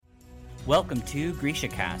Welcome to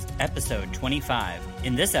GrishaCast, episode 25.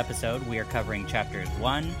 In this episode, we are covering chapters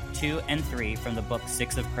 1, 2, and 3 from the book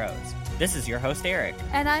Six of Crows. This is your host, Eric.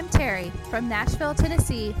 And I'm Terry. From Nashville,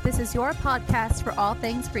 Tennessee, this is your podcast for all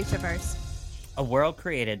things Grishaverse. A world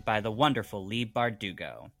created by the wonderful Leigh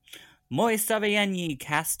Bardugo. Moi sabayenyi,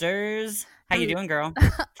 casters! How you doing, girl?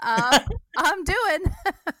 I'm doing.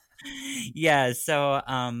 Yeah, so,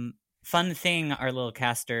 fun thing, our little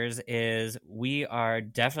casters, is we are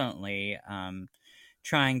definitely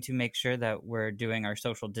trying to make sure that we're doing our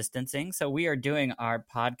social distancing. So we are doing our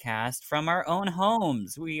podcast from our own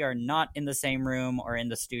homes. We are not in the same room or in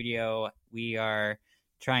the studio. We are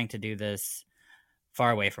trying to do this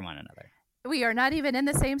far away from one another. We are not even in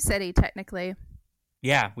the same city, technically.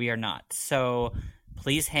 Yeah, we are not. So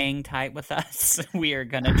please hang tight with us. We are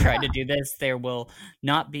going to try to do this. There will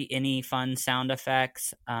not be any fun sound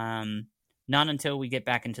effects. Not until we get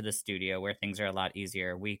back into the studio where things are a lot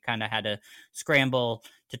easier. We kind of had to scramble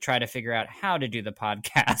to try to figure out how to do the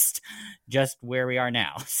podcast just where we are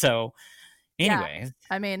now. So anyways. Yeah.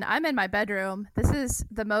 I mean, I'm in my bedroom. This is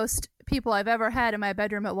the most people I've ever had in my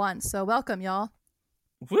bedroom at once. So welcome, y'all.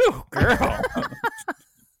 Woo, girl.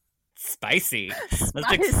 Spicy.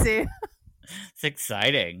 Spicy. It's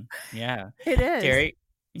exciting. Yeah. It is. Terry,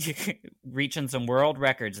 reaching some world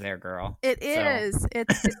records there, girl. It is. It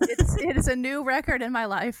is a new record in my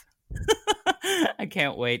life. I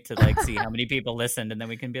can't wait to see how many people listened, and then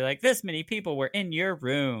we can be like, this many people were in your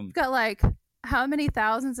room. Got how many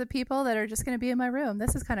thousands of people that are just going to be in my room.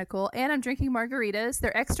 This is kind of cool. And I'm drinking margaritas.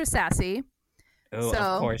 They're extra sassy. Oh, so,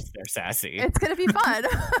 of course they're sassy. It's going to be fun.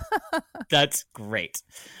 That's great.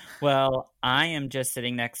 Well, I am just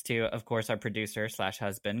sitting next to, of course, our producer /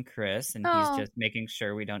 husband, Chris, and he's just making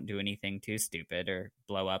sure we don't do anything too stupid or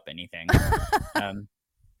blow up anything.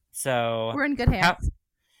 So we're in good hands.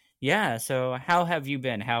 So how have you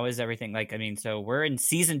been? How is everything? So we're in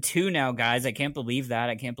season 2 now, guys. I can't believe that.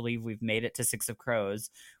 I can't believe we've made it to Six of Crows,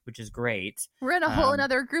 which is great. We're in a whole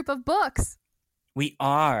another group of books. We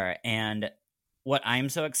are, and what I'm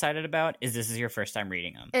so excited about is this is your first time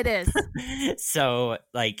reading them. It is. So,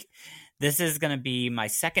 this is going to be my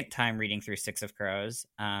second time reading through Six of Crows.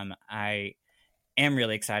 I am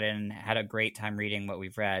really excited and had a great time reading what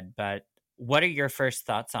we've read. But what are your first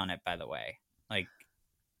thoughts on it, by the way?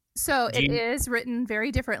 So it is written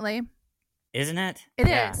very differently. Isn't it? It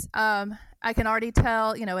is. I can already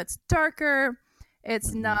tell, it's darker.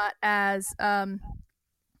 It's not as...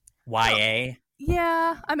 YA?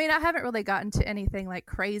 Yeah, I mean, I haven't really gotten to anything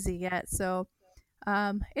crazy yet, so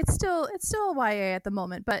it's still YA at the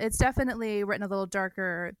moment, but it's definitely written a little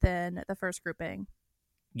darker than the first grouping.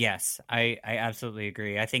 Yes, I absolutely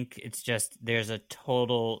agree. I think it's just there's a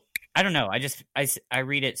total. I don't know. I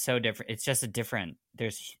read it so different. It's just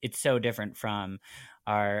it's so different from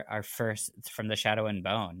our first from The Shadow and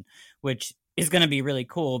Bone, which is going to be really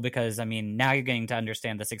cool because, now you're getting to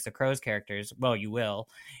understand the Six of Crows characters. Well, you will.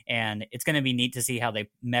 And it's going to be neat to see how they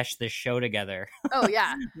mesh this show together. Oh,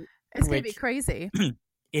 yeah. It's going to be crazy.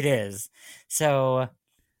 It is. So,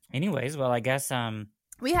 anyways, well, I guess...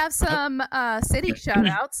 we have some city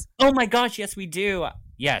shout-outs. Oh, my gosh. Yes, we do.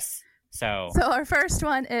 Yes. So our first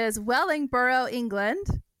one is Wellingborough, England.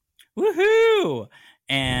 Woohoo!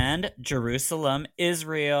 And Jerusalem,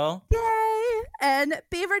 Israel. Yay! And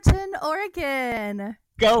Beaverton, Oregon.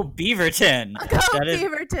 Go Beaverton!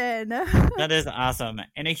 Beaverton! That is awesome.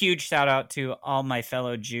 And a huge shout out to all my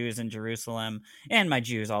fellow Jews in Jerusalem and my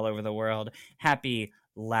Jews all over the world. Happy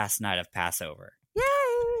last night of Passover. Yay!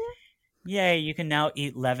 Yay, you can now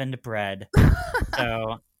eat leavened bread.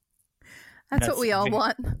 So that's what we all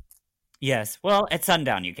want. Yes. Well, at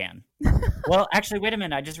sundown you can. Well, actually, wait a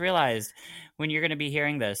minute. I just realized when you're going to be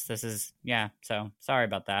hearing this is, so sorry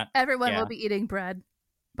about that. Everyone will be eating bread.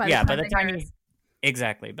 By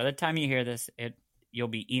the time you hear this, you'll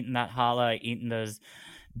be eating that challah, eating those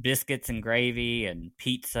biscuits and gravy and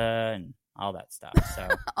pizza and all that stuff. So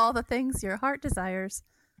all the things your heart desires.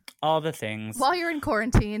 All the things. While you're in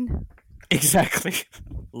quarantine. Exactly.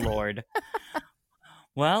 Lord.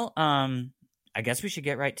 Well, I guess we should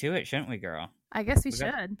get right to it, shouldn't we, girl? I guess we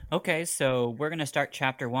should. Okay, so we're going to start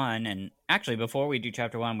chapter 1. And actually, before we do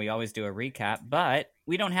chapter 1, we always do a recap. But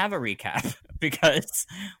we don't have a recap because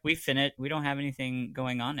we don't have anything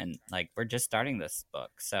going on. And we're just starting this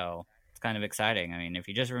book. So it's kind of exciting. If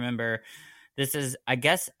you just remember, this is, I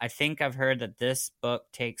think I've heard that this book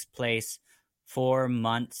takes place 4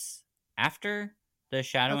 months after The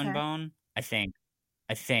Shadow and Bone. I think.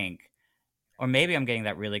 Or maybe I'm getting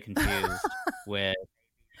that really confused with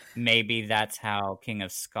maybe that's how King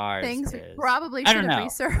of Scars Things is. Probably should have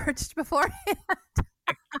researched beforehand.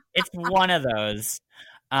 It's one of those.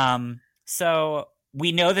 So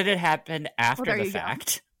we know that it happened after there the you go.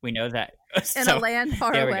 fact. We know that. In So a land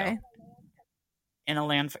far there we go. away. In a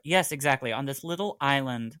land, yes, exactly, on this little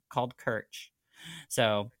island called Kerch.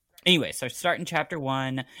 So anyway, so starting chapter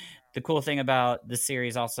 1, the cool thing about the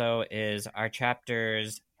series also is our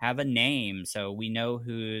chapters have a name, so we know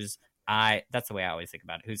whose eye. That's the way I always think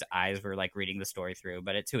about it. Whose eyes we're like reading the story through,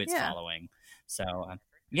 but it's who it's Yeah. following. So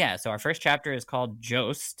yeah, so our first chapter is called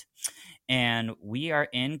Jost, and we are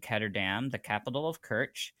in Ketterdam, the capital of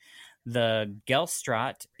Kerch. The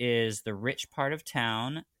Gelstraat is the rich part of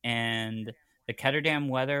town, and the Ketterdam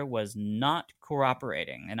weather was not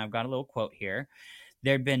cooperating. And I've got a little quote here.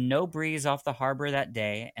 There'd been no breeze off the harbor that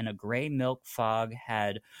day, and a gray milk fog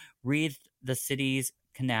had wreathed the city's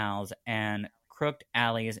canals and crooked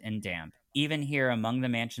alleys in damp. Even here among the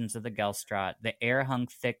mansions of the Gelstraat, the air hung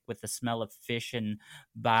thick with the smell of fish and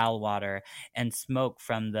bile water and smoke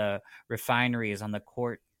from the refineries on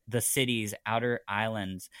the city's outer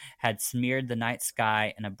islands had smeared the night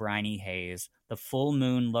sky in a briny haze. The full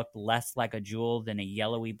moon looked less like a jewel than a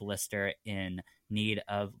yellowy blister in need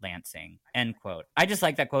of lancing. End quote. I just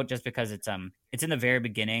like that quote just because it's in the very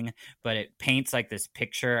beginning, but it paints like this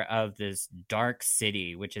picture of this dark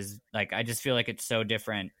city, which is like, I just feel like it's so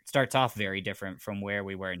different. It starts off very different from where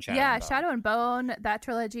we were in Shadow and Bone. Shadow and Bone, that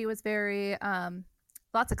trilogy was very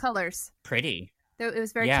lots of colors. Pretty. It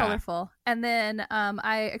was very colorful. And then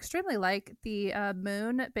I extremely like the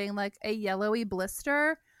moon being like a yellowy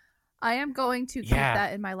blister. I am going to keep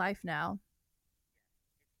that in my life now.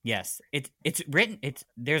 Yes, it's written.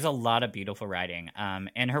 There's a lot of beautiful writing.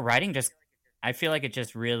 And her writing just, I feel like it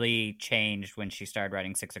just really changed when she started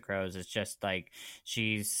writing Six of Crows. It's just like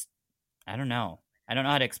I don't know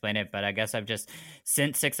how to explain it, but I guess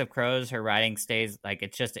since Six of Crows, her writing stays like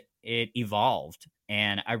it evolved,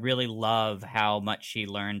 and I really love how much she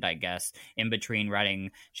learned, I guess, in between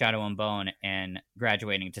writing Shadow and Bone and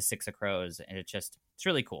graduating to Six of Crows, and it's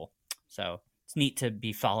really cool. So it's neat to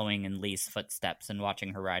be following in Lee's footsteps and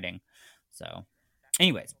watching her writing. So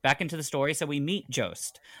anyways, back into the story. So we meet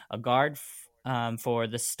Jost, a guard for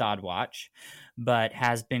the Stadwatch, but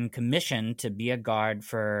has been commissioned to be a guard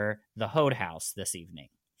for the Hode House this evening.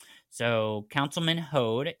 So Councilman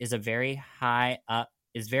Hode is very high up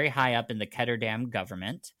in the Ketterdam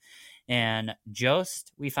government, and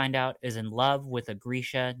Jost, we find out, is in love with a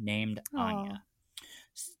Grisha named Anya.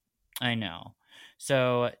 I know.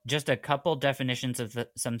 So just a couple definitions of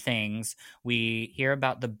some things. We hear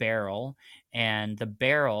about the Barrel, and the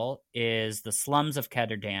Barrel is the slums of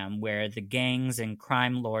Ketterdam where the gangs and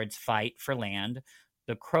crime lords fight for land.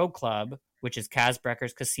 The Crow Club, which is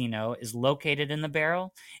Casbrecker's casino, is located in the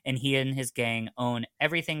Barrel, and he and his gang own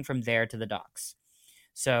everything from there to the docks.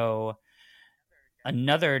 So I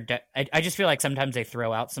just feel like sometimes they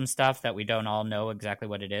throw out some stuff that we don't all know exactly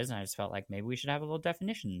what it is, and I just felt like maybe we should have a little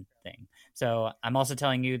definition thing. So I'm also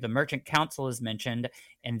telling you the Merchant Council is mentioned,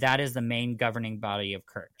 and that is the main governing body of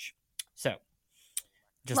Kerch. So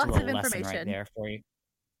just lots a little of lesson right there for you.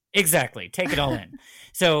 Exactly. Take it all in.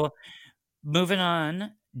 So moving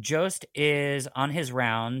on, Jost is on his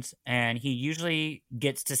rounds, and he usually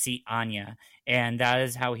gets to see Anya, and that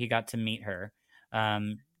is how he got to meet her.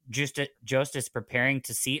 Jost is preparing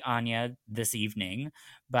to see Anya this evening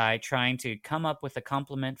by trying to come up with a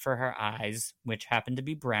compliment for her eyes, which happen to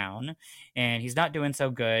be brown, and he's not doing so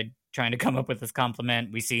good trying to come up with this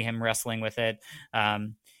compliment. We see him wrestling with it.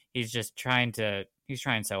 He's trying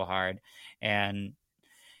so hard, and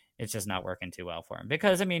it's just not working too well for him.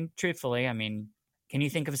 Because, truthfully, can you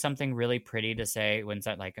think of something really pretty to say when it's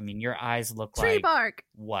like, your eyes look tree like... bark.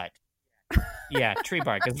 What? Yeah, tree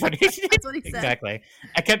bark is what That's what he said. Exactly.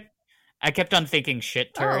 I kept on thinking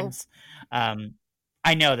shit turds.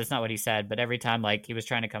 I know that's not what he said, but every time like he was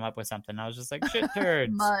trying to come up with something, I was just like, shit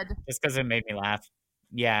turds. Mud. Just because it made me laugh.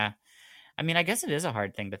 Yeah. I guess it is a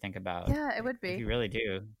hard thing to think about. Yeah, it would be. If you really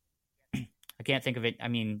do. I can't think of it.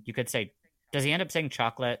 You could say, does he end up saying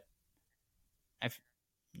chocolate?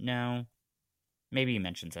 No. Maybe he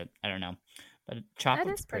mentions it. I don't know. But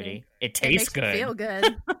chocolate's pretty. It tastes good. It feel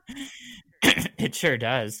good. It sure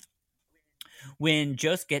does. When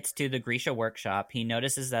Jost gets to the Grisha workshop, he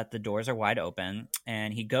notices that the doors are wide open,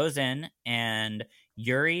 and he goes in, and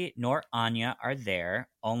Yuri nor Anya are there,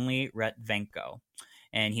 only Retvenko.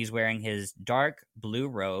 And he's wearing his dark blue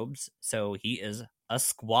robes, so he is a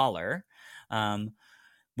squalor.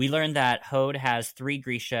 We learned that Hode has 3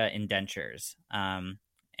 Grisha indentures,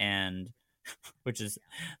 and which is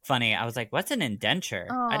funny. I was like, what's an indenture?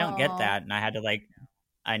 Aww. I don't get that. And I had to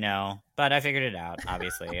I know, but I figured it out,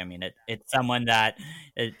 obviously. It's someone that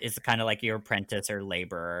is kind of like your apprentice or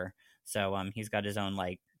laborer. So he's got his own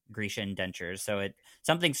Grisha indentures. So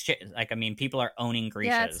something's like, I mean, people are owning Grishas.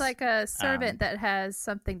 Yeah, it's like a servant that has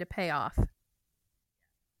something to pay off.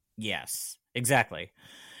 Yes, exactly.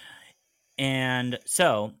 And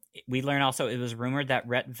so we learn also it was rumored that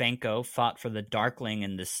Ret Venko fought for the Darkling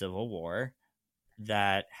in the Civil War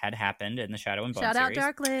that had happened in the Shadow and Bone Shout out series.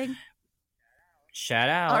 Darkling. Shout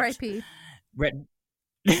out. R.I.P.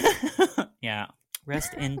 Yeah,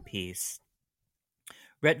 rest in peace.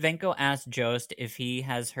 Ret Venko asked Jost if he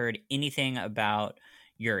has heard anything about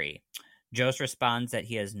Yuri. Jost responds that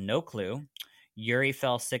he has no clue. Yuri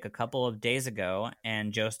fell sick a couple of days ago,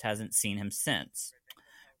 and Jost hasn't seen him since.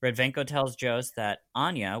 Redvenko tells Jost that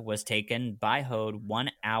Anya was taken by Hode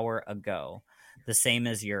 1 hour ago, the same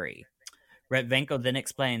as Yuri. Redvenko then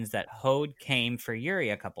explains that Hode came for Yuri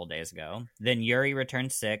a couple days ago, then Yuri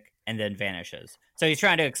returns sick, and then vanishes. So he's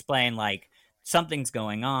trying to explain, like, something's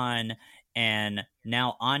going on, and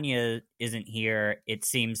now Anya isn't here, it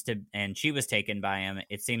seems to, and she was taken by him.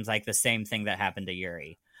 It seems like the same thing that happened to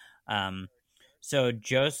Yuri. So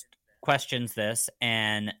Jost questions this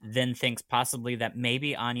and then thinks possibly that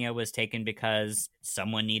maybe Anya was taken because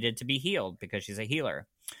someone needed to be healed because she's a healer.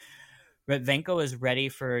 Redvenko is ready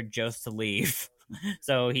for Jost to leave.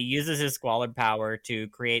 So he uses his squalid power to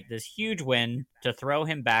create this huge wind to throw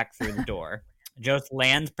him back through the door. Jost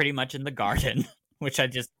lands pretty much in the garden, which I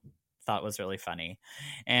just thought was really funny.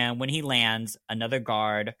 And when he lands, another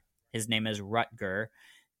guard, his name is Rutger,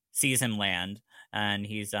 sees him land, and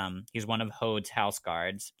he's one of Hode's house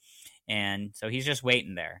guards. And so he's just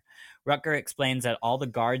waiting there. Rutger explains that all the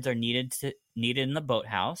guards are needed in the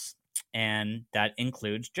boathouse, and that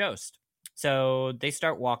includes Jost. So they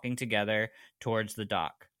start walking together towards the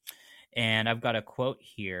dock. And I've got a quote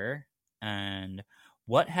here. And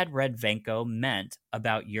what had Redvenko meant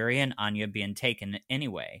about Yuri and Anya being taken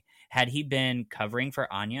anyway? Had he been covering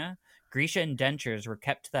for Anya? Grisha indentures were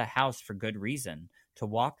kept to the house for good reason. To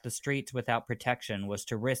walk the streets without protection was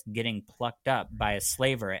to risk getting plucked up by a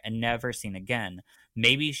slaver and never seen again.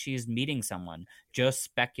 Maybe she's meeting someone. Jost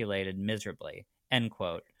speculated miserably. End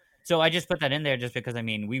quote. So I just put that in there just because, I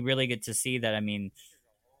mean, we really get to see that, I mean,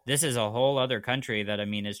 this is a whole other country that, I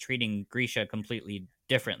mean, is treating Grisha completely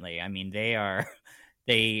differently. I mean,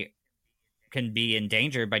 they can be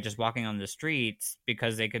endangered by just walking on the streets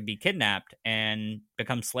because they could be kidnapped and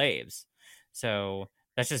become slaves. So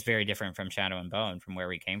that's just very different from Shadow and Bone, from where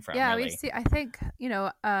we came from. Yeah, really. we see. I think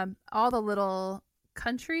all the little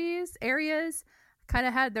countries, areas, kind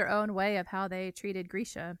of had their own way of how they treated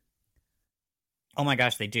Grisha. Oh my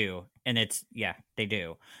gosh, they do, and they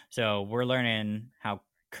do. So we're learning how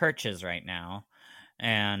Kerch is right now,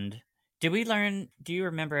 and did we learn? Do you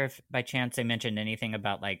remember if by chance they mentioned anything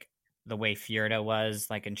about like the way Fjorda was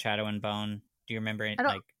like in Shadow and Bone? Do you remember it?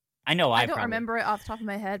 I know I don't remember it off the top of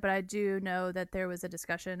my head, but I do know that there was a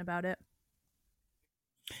discussion about it.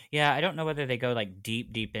 Yeah, I don't know whether they go like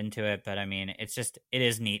deep into it, but I mean, it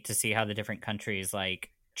is neat to see how the different countries like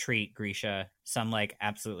treat Grisha. Some like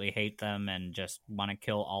absolutely hate them and just want to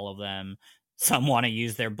kill all of them. Some want to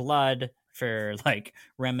use their blood for like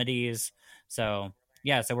remedies. So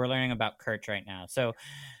yeah, so we're learning about Kerch right now. So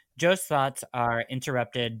Joe's thoughts are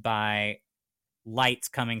interrupted by lights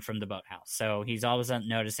coming from the boathouse. So he's all of a sudden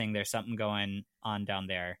noticing there's something going on down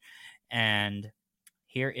there. And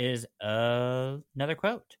here is another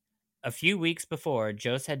quote. A few weeks before,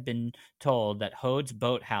 Jost had been told that Hode's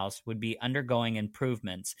boathouse would be undergoing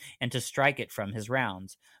improvements and to strike it from his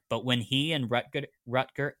rounds. But when he and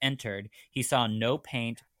Rutger entered, he saw no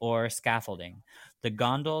paint or scaffolding. The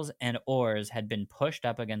gondolas and oars had been pushed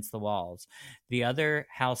up against the walls. The other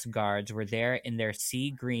house guards were there in their sea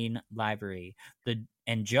green livery.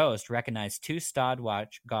 And Jost recognized 2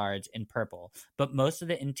 Stadwatch guards in purple, but most of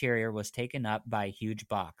the interior was taken up by a huge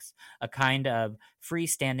box, a kind of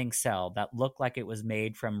freestanding cell that looked like it was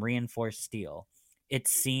made from reinforced steel.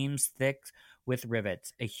 Its seams thick with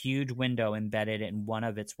rivets, a huge window embedded in one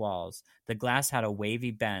of its walls. The glass had a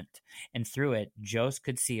wavy bent, and through it Jost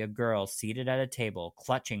could see a girl seated at a table,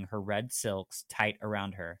 clutching her red silks tight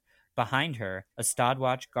around her. Behind her, a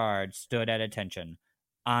Stadwatch guard stood at attention.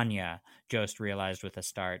 Anya, Jost realized with a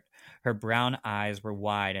start. Her brown eyes were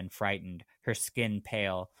wide and frightened, her skin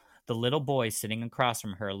pale. The little boy sitting across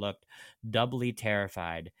from her looked doubly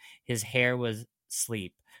terrified. His hair was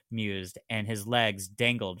sleep, mused, and his legs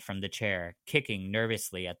dangled from the chair, kicking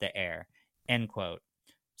nervously at the air. End quote.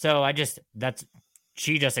 So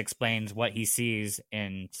she just explains what he sees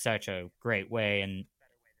in such a great way, and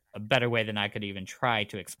a better way than I could even try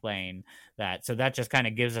to explain that. So that just kind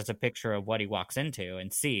of gives us a picture of what he walks into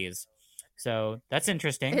and sees. So that's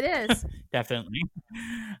interesting. It is. Definitely.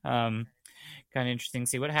 kind of interesting to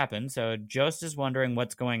see what happens. So Jost is wondering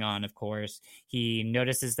what's going on, of course. He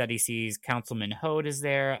notices that he sees Councilman Hode is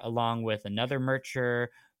there, along with another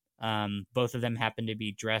Murcher. Both of them happen to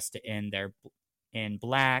be dressed in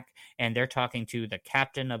black, and they're talking to the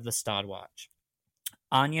captain of the Stadwatch.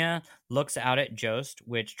 Anya looks out at Jost,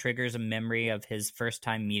 which triggers a memory of his first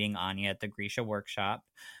time meeting Anya at the Grisha workshop.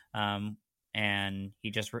 And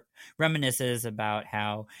he just reminisces about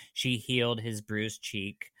how she healed his bruised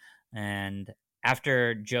cheek. And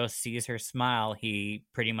after Jost sees her smile, he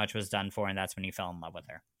pretty much was done for, and that's when he fell in love with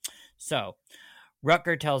her. So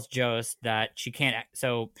Rutger tells Jost that she can't.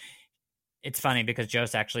 So it's funny because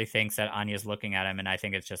Jost actually thinks that Anya's looking at him, and I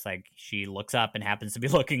think it's just like she looks up and happens to be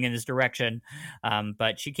looking in his direction.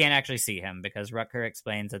 But she can't actually see him because Rutger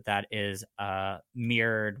explains that is a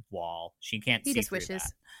mirrored wall. She can't see through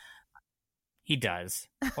that. He does.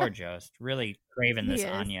 Poor Jost. Really craving this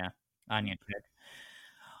Anya chick.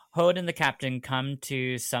 Hode and the captain come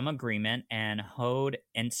to some agreement, and Hode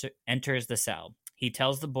enters the cell. He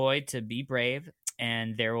tells the boy to be brave,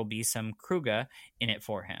 and there will be some Kruga in it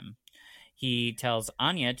for him. He tells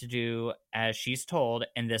Anya to do as she's told,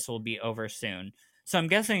 and this will be over soon. So I'm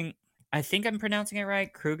guessing, I think I'm pronouncing it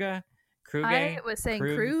right, Kruga? I was saying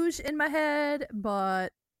Kruge in my head,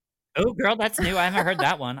 but... Oh, girl, that's new. I haven't heard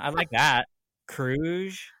that one. I like that.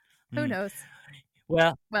 Kruge? Who knows?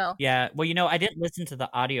 Well, yeah. Well, I didn't listen to the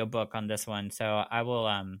audiobook on this one, so I will,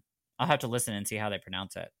 I'll have to listen and see how they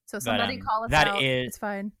pronounce it. So somebody call us out. It's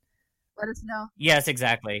fine. Let us know. Yes,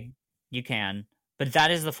 exactly. You can. But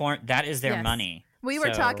that is the form. That is their money. We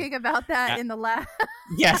were talking about that in the last.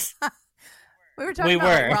 Yes, we were talking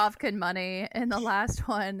about Rovkin money in the last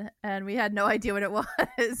one, and we had no idea what it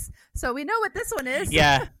was. So we know what this one is.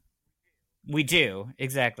 Yeah, we do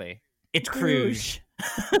exactly. It's Kruge.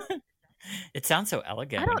 It sounds so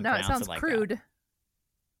elegant. I don't know. It sounds crude.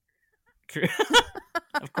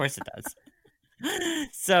 Of course it does.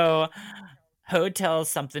 So Hode tells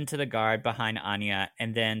something to the guard behind Anya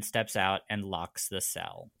and then steps out and locks the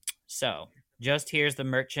cell. So Jost hears the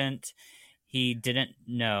merchant he didn't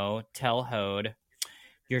know tell Hode,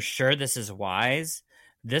 "You're sure this is wise?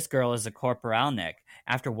 This girl is a Korporalnik.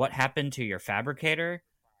 After what happened to your fabricator?"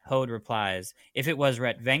 Hode replies, "If it was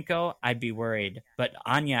Retvenko, I'd be worried, but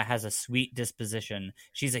Anya has a sweet disposition.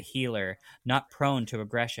 She's a healer, not prone to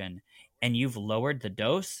aggression. And you've lowered the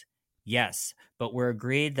dose?" "Yes, but we're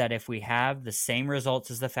agreed that if we have the same results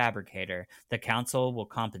as the fabricator, the council will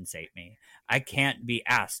compensate me. I can't be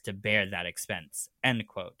asked to bear that expense." End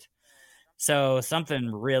quote. So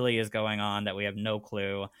something really is going on that we have no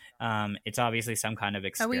clue. It's obviously some kind of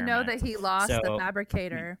experiment. And we know that he lost the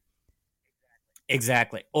fabricator.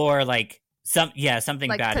 Exactly. Or something bad has happened.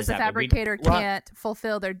 Because the fabricator can't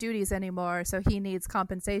fulfill their duties anymore, so he needs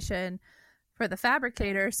compensation for the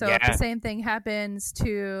fabricator. So if the same thing happens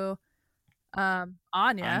to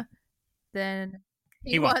Anya, then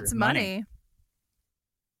he wants money.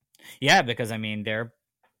 Yeah, because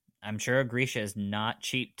I'm sure Grisha is not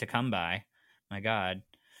cheap to come by. My God.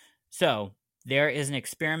 So there is an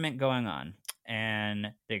experiment going on,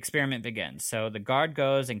 and the experiment begins. So the guard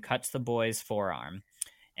goes and cuts the boy's forearm,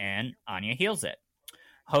 and Anya heals it.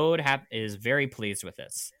 Hode is very pleased with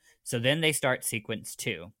this. So then they start sequence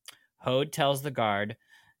 2. Hode tells the guard,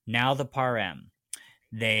 "Now the parem."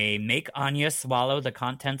 They make Anya swallow the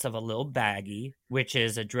contents of a little baggie, which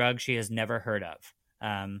is a drug she has never heard of,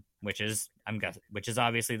 which is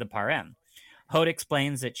obviously the parem. Hode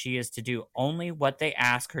explains that she is to do only what they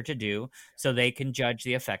ask her to do so they can judge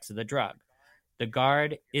the effects of the drug. The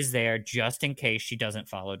guard is there just in case she doesn't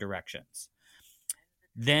follow directions.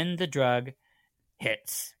 Then the drug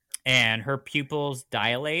hits, and her pupils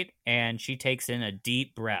dilate, and she takes in a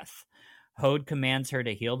deep breath. Hode commands her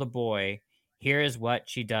to heal the boy. Here is what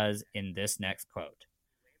she does in this next quote.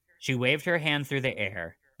 "She waved her hand through the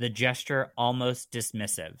air, the gesture almost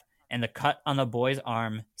dismissive, and the cut on the boy's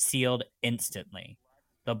arm sealed instantly.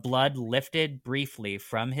 The blood lifted briefly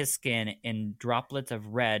from his skin in droplets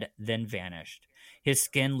of red, then vanished. His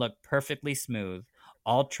skin looked perfectly smooth,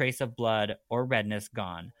 all trace of blood or redness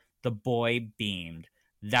gone. The boy beamed.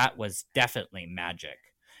 That was definitely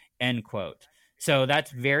magic." End quote. So that's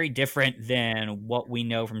very different than what we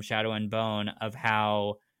know from Shadow and Bone of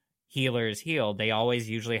how healers heal. They always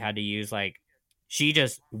usually had to use she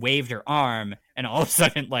just waved her arm and all of a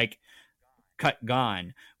sudden cut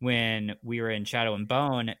gone. When we were in Shadow and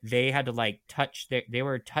Bone, they had to touch they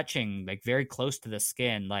were touching very close to the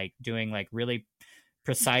skin, doing really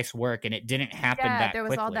precise work, and it didn't happen that quickly. There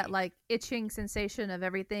was all that itching sensation of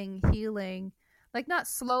everything healing, not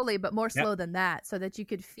slowly, but more slow than that, so that you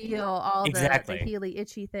could feel all the healy,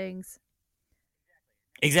 itchy things.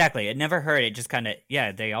 Exactly. It never hurt. It just kind of,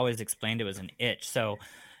 they always explained it was an itch. So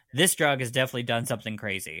this drug has definitely done something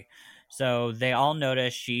crazy. So they all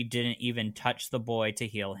notice she didn't even touch the boy to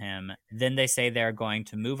heal him. Then they say they're going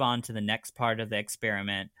to move on to the next part of the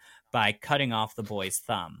experiment by cutting off the boy's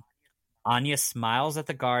thumb. Anya smiles at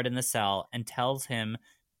the guard in the cell and tells him.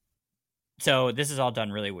 So this is all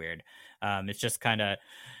done really weird. It's just kind of,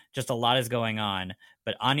 just a lot is going on.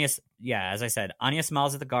 But Anya, as I said, Anya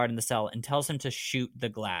smiles at the guard in the cell and tells him to shoot the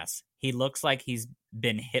glass. He looks like he's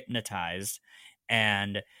been hypnotized,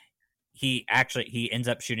 and he ends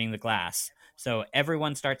up shooting the glass. So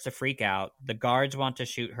everyone starts to freak out. The guards want to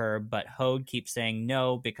shoot her, but Hode keeps saying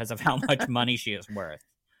no because of how much money she is worth.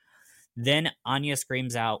 Then Anya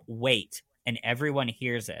screams out, "Wait," and everyone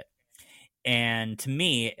hears it. And to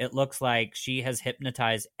me, it looks like she has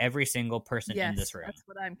hypnotized every single person in this room. That's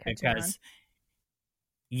what I'm catching on.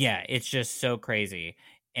 It's just so crazy.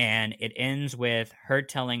 And it ends with her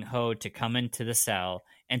telling Hode to come into the cell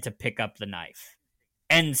and to pick up the knife.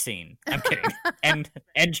 End scene. I'm kidding. End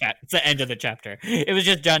chat. It's the end of the chapter. It was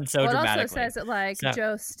just done so dramatically. It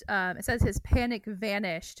also says it says his panic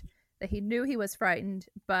vanished, that he knew he was frightened,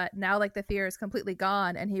 but now like the fear is completely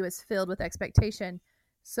gone and he was filled with expectation.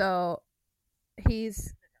 So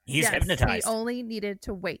he's hypnotized. He only needed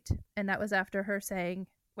to wait, and that was after her saying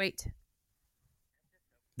wait.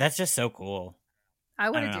 That's just so cool. I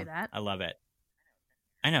want to do that. I love it.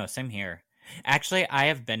 I know, same here. Actually, I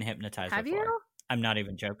have been hypnotized before. Have you? I'm not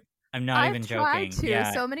even joking. I've tried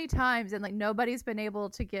to so many times, and like nobody's been able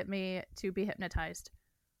to get me to be hypnotized.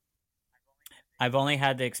 I've only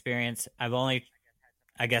had the experience.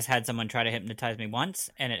 I guess, had someone try to hypnotize me once,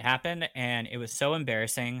 and it happened, and it was so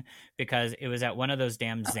embarrassing because it was at one of those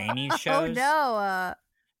damn Zanies shows. Oh no!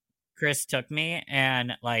 Chris took me,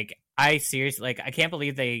 and like I seriously, like, I can't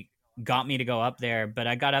believe they got me to go up there, but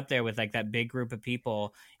I got up there with like that big group of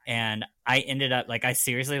people, and I ended up like, I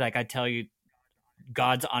seriously, like, I tell you,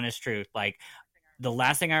 God's honest truth, like the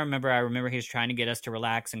last thing I remember he was trying to get us to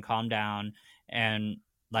relax and calm down, and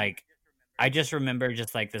like I just remember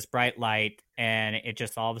just like this bright light, and it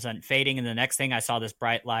just all of a sudden fading. And the next thing I saw this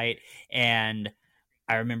bright light, and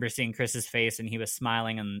I remember seeing Chris's face, and he was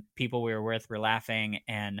smiling, and people we were with were laughing.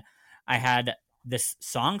 And I had this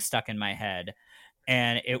song stuck in my head,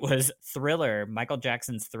 and it was Thriller, Michael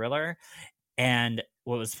Jackson's Thriller. And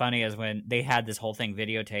what was funny is when they had this whole thing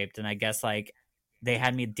videotaped, and I guess like they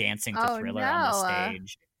had me dancing to Thriller on the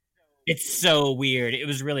stage. It's so weird. It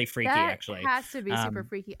was really freaky, actually. It has to be super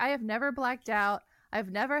freaky. I have never blacked out. I've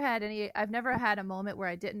never had a moment where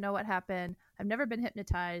I didn't know what happened. I've never been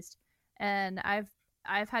hypnotized. And I've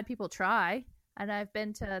had people try, and I've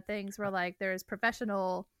been to things where like there's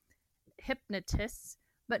professional hypnotists,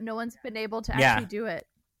 but no one's been able to actually do it.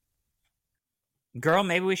 Girl,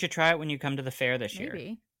 maybe we should try it when you come to the fair this year.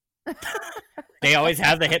 Maybe. They always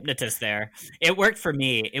have the hypnotist there. It worked for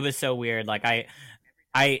me. It was so weird. Like I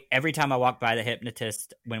every time I walk by the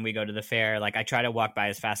hypnotist when we go to the fair, like I try to walk by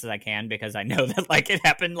as fast as I can because I know that like it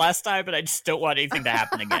happened last time, but I just don't want anything to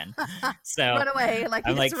happen again. So run away, like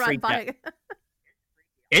you just run by.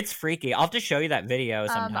 It's freaky. I'll have to show you that video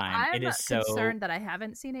sometime. It is so concerned that I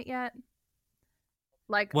haven't seen it yet.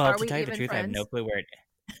 Like, well, are to we tell you even the truth, friends? I have no clue where it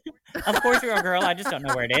is. Of course you're a girl. I just don't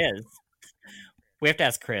know where it is. We have to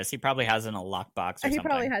ask Chris. He probably has it in a lockbox or something. He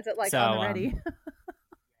probably has it like already.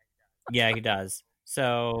 Yeah, he does.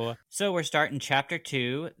 So we're starting chapter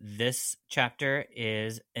 2. This chapter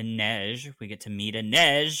is Inej. We get to meet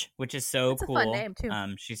Inej, which is so cool. It's a fun name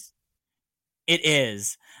too. It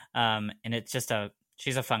is. And it's just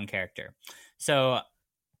she's a fun character. So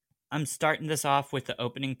I'm starting this off with the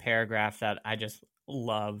opening paragraph that I just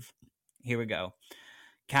love. Here we go.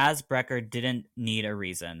 Kaz Brekker didn't need a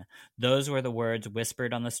reason. Those were the words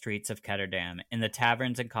whispered on the streets of Ketterdam, in the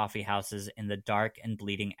taverns and coffee houses, in the dark and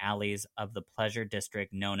bleeding alleys of the pleasure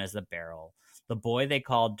district known as the Barrel. The boy they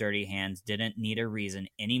called Dirty Hands didn't need a reason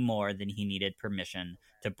any more than he needed permission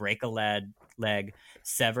to break a leg,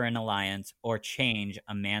 sever an alliance, or change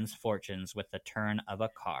a man's fortunes with the turn of a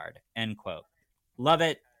card. End quote. Love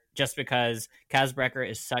it. Just because Kaz Brekker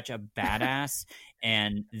is such a badass,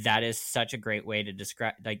 and that is such a great way to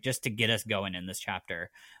describe, like, just to get us going in this chapter.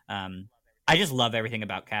 I just love everything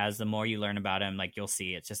about Kaz. The more you learn about him, like, you'll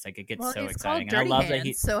see, it's just like it gets so exciting. And I love that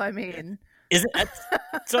he. So I mean, is it?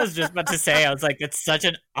 So I was just about to say, I was like, it's such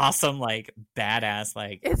an awesome, like, badass,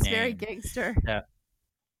 like. It's name. very gangster.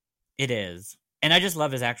 It is, and I just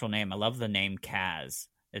love his actual name. I love the name Kaz.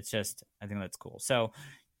 It's just, I think that's cool. So,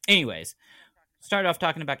 anyways. Started off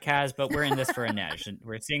talking about Kaz, but we're in this for Inej, and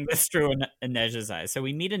we're seeing this through Inej's eyes. So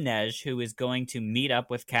we meet Inej, who is going to meet up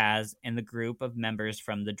with Kaz and the group of members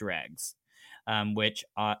from the Dregs. which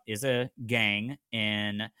is a gang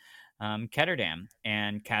in Ketterdam.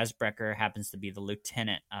 And Kaz Brekker happens to be the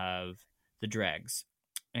lieutenant of the Dregs.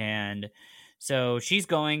 And so she's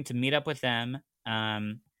going to meet up with them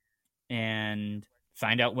and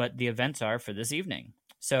find out what the events are for this evening.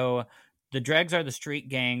 So the Dregs are the street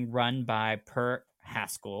gang run by Per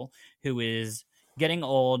Haskell, who is getting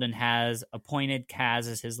old and has appointed Kaz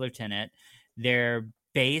as his lieutenant. Their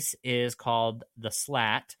base is called the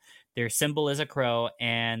Slat. Their symbol is a crow,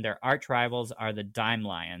 and their arch rivals are the Dime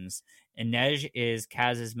Lions. Inej is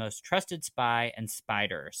Kaz's most trusted spy and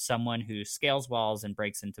spider, someone who scales walls and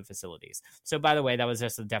breaks into facilities. So, by the way, that was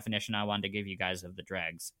just the definition I wanted to give you guys of the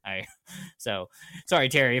Dregs. So sorry,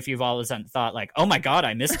 Terry, if you've all of a sudden thought like, "Oh my God,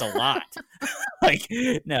 I missed a lot." Like,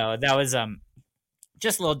 no, that was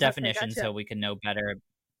just a little definition, okay, gotcha, so we can know better.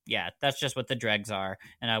 Yeah, that's just what the Dregs are,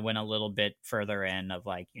 and I went a little bit further in of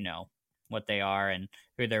like, what they are and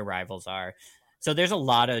who their rivals are. So there's a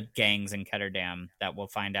lot of gangs in Ketterdam that we'll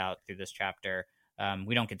find out through this chapter.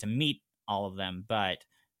 We don't get to meet all of them, but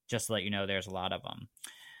just to let you know, there's a lot of them.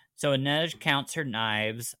 So Inej counts her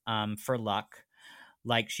knives for luck,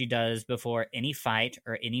 like she does before any fight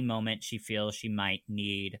or any moment she feels she might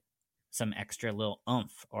need some extra little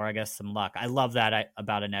oomph, or I guess some luck. I love that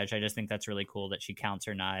about Inej. I just think that's really cool that she counts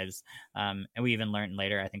her knives. And we even learn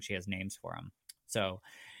later, I think she has names for them. So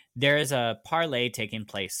there is a parlay taking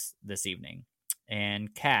place this evening.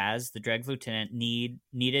 And Kaz, the Dregs lieutenant,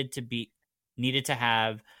 needed to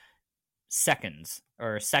have seconds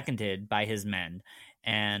or seconded by his men,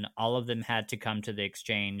 and all of them had to come to the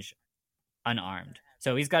exchange unarmed.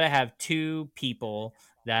 So he's got to have 2 people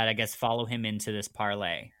that I guess follow him into this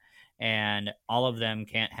parlay, and all of them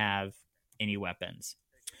can't have any weapons.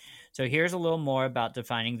 So here's a little more about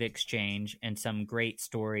defining the exchange and some great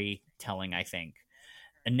storytelling, I think.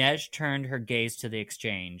 Inej turned her gaze to the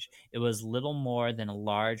exchange. It was little more than a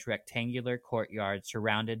large rectangular courtyard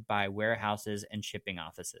surrounded by warehouses and shipping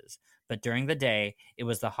offices. But during the day, it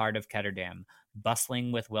was the heart of Ketterdam,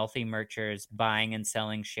 bustling with wealthy merchants buying and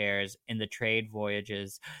selling shares in the trade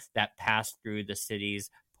voyages that passed through the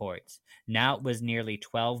city's ports. Now it was nearly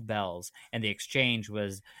 12 bells, and the exchange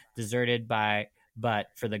was deserted but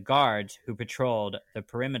for the guards who patrolled the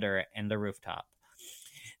perimeter and the rooftop.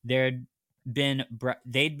 They'd been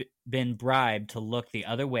bribed to look the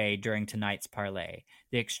other way during tonight's parlay.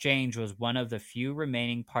 The exchange was one of the few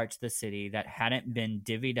remaining parts of the city that hadn't been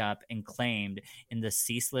divvied up and claimed in the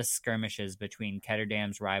ceaseless skirmishes between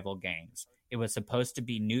Ketterdam's rival gangs. It was supposed to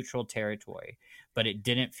be neutral territory, but it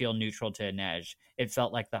didn't feel neutral to Inej. It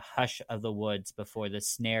felt like the hush of the woods before the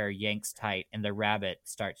snare yanks tight and the rabbit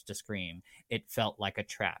starts to scream. It felt like a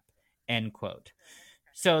trap. End quote.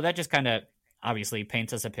 So that just kind of obviously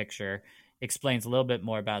paints us a picture, explains a little bit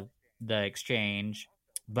more about the exchange,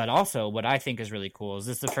 but also what I think is really cool is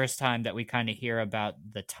this is the first time that we kind of hear about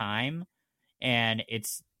the time, and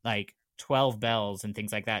it's like 12 bells and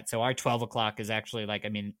things like that. So our 12 o'clock is actually like, I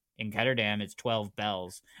mean, in Ketterdam, it's 12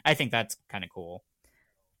 bells. I think that's kind of cool.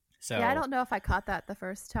 So yeah, I don't know if I caught that the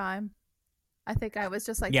first time. I think I was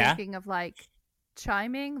just like thinking of like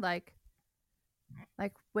chiming, like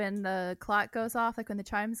when the clock goes off, like when the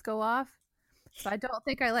chimes go off. So I don't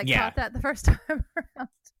think I caught that the first time around.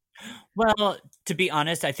 Well, to be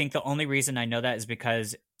honest, I think the only reason I know that is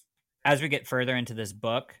because as we get further into this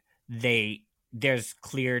book, there's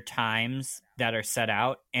clear times that are set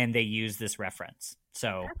out, and they use this reference.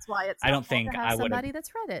 So that's why it's I don't think to have somebody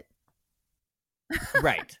that's read it.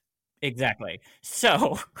 Right. Exactly.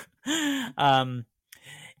 So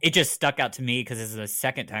it just stuck out to me because this is the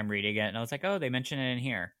second time reading it, and I was like, oh, they mentioned it in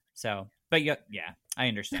here. So, but yeah, I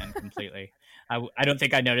understand completely. I don't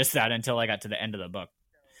think I noticed that until I got to the end of the book.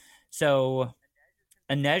 So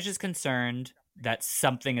Inej is concerned that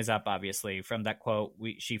something is up, obviously, from that quote.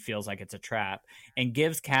 She feels like it's a trap and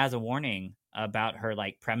gives Kaz a warning about her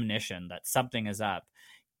like premonition that something is up.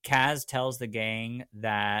 Kaz tells the gang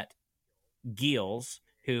that Giels,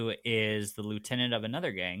 who is the lieutenant of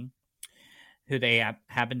another gang, who they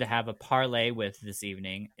happen to have a parlay with this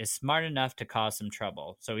evening, is smart enough to cause some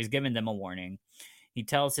trouble. So he's giving them a warning. He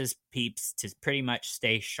tells his peeps to pretty much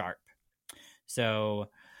stay sharp. So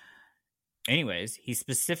anyways, he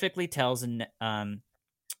specifically tells Inej,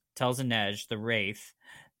 the Wraith,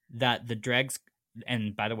 that the Dregs,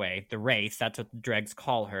 and by the way, the Wraith, that's what the Dregs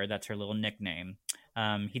call her. That's her little nickname.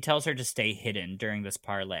 He tells her to stay hidden during this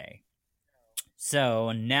parlay.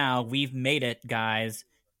 So now we've made it, guys,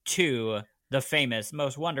 to the famous,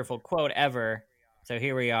 most wonderful quote ever. So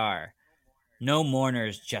here we are. No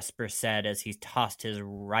mourners, Jesper said as he tossed his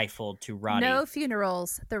rifle to Roddy. No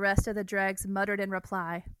funerals, the rest of the Dregs muttered in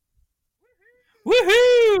reply.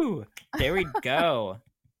 Woohoo! There we go.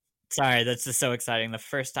 Sorry, that's just so exciting. The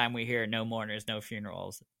first time we hear "No Mourners, No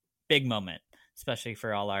Funerals," big moment, especially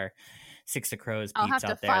for all our Six of Crows peeps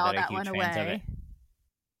out there that are huge fans of it.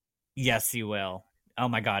 Yes, you will. Oh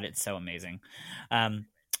my god, it's so amazing.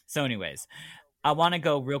 So, anyways, I want to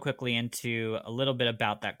go real quickly into a little bit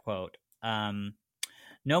about that quote.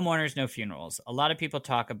 No mourners, no funerals. A lot of people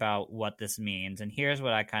talk about what this means, and here's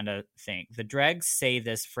what I kind of think. The dregs say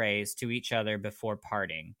this phrase to each other before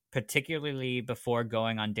parting, particularly before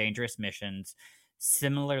going on dangerous missions,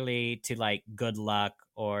 similarly to like good luck,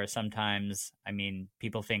 or sometimes, I mean,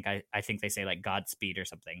 people think, I think they say like Godspeed or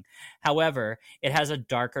something. However, it has a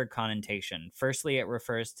darker connotation. Firstly, it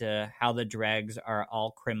refers to how the dregs are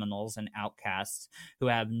all criminals and outcasts who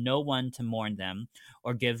have no one to mourn them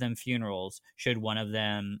or give them funerals should one of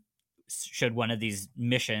these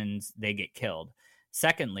missions they get killed.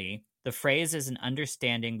 Secondly, the phrase is an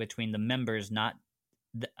understanding between the members, not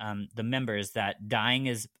the members, that dying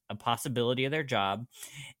is a possibility of their job,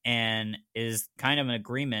 and is kind of an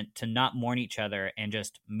agreement to not mourn each other and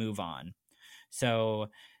just move on. So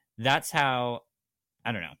that's how,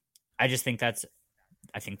 I don't know. I think that's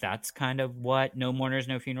kind of what "No Mourners,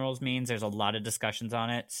 No Funerals" means. There's a lot of discussions on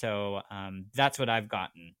it, so that's what I've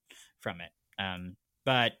gotten from it.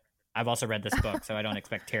 But I've also read this book, so I don't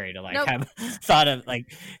expect Terry to like have thought of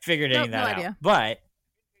like figured any of that out. But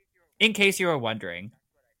in case you were wondering,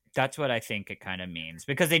 that's what I think it kind of means,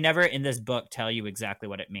 because they never in this book tell you exactly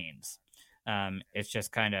what it means. It's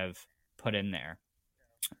just kind of put in there.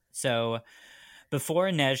 So before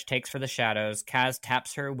Inej takes for the shadows, Kaz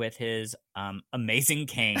taps her with his amazing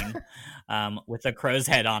cane with a crow's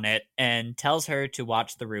head on it and tells her to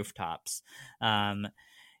watch the rooftops. The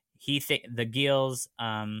Gheals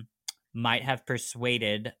might have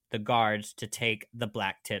persuaded the guards to take the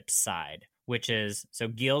Black Tips' side, which is, so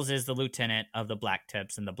Gheals is the lieutenant of the Black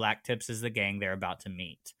Tips, and the Black Tips is the gang they're about to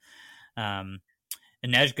meet.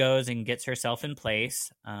 Inej goes and gets herself in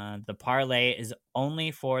place. The parley is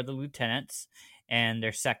only for the lieutenants and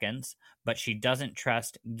their seconds, but she doesn't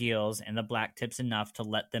trust Gheals and the Black Tips enough to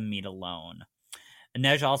let them meet alone.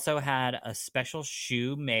 Inej also had a special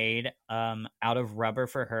shoe made out of rubber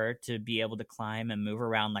for her to be able to climb and move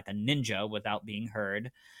around like a ninja without being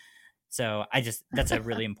heard. So that's a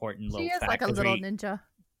really important little fact. She is like a little ninja.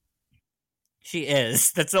 She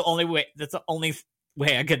is. That's the only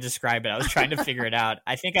way I could describe it. I was trying to figure it out.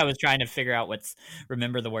 I think I was trying to figure out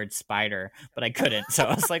remember the word spider, but I couldn't. So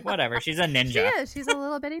I was like, whatever. She's a ninja. She is. She's a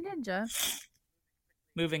little bitty ninja.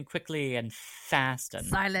 Moving quickly and fast and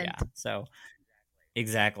silent. Yeah, so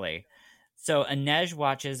exactly. So Inej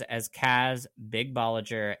watches as Kaz, Big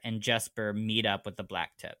Bolliger, and Jesper meet up with the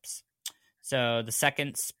Black Tips. So the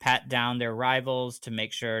seconds pat down their rivals to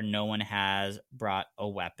make sure no one has brought a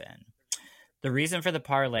weapon. The reason for the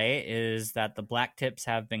parley is that the Black Tips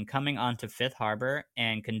have been coming onto Fifth Harbor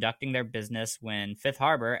and conducting their business when Fifth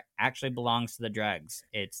Harbor actually belongs to the dregs.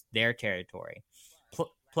 It's their territory.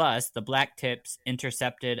 Plus, the Black Tips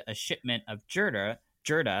intercepted a shipment of Jurda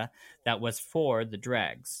that was for the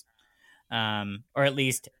dregs. Or at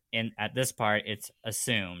least at this part, it's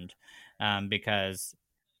assumed, because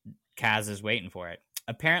Kaz is waiting for it.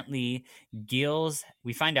 Apparently,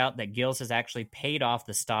 we find out that Gheals has actually paid off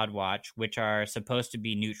the Stadwatch, which are supposed to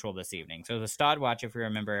be neutral this evening. So the Stadwatch, if you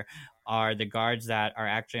remember, are the guards that are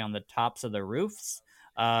actually on the tops of the roofs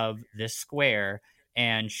of this square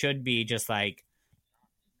and should be just like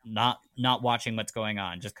not watching what's going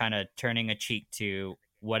on, just kind of turning a cheek to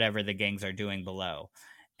whatever the gangs are doing below.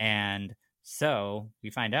 And so we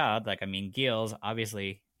find out, Gheals,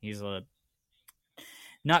 obviously, he's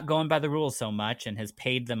not going by the rules so much and has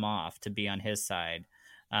paid them off to be on his side.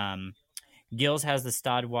 Gheals has the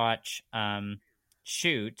Stadwatch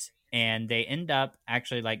shoot, and they end up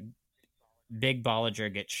actually, Big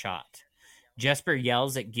Bolliger gets shot. Jesper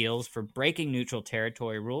yells at Gheals for breaking neutral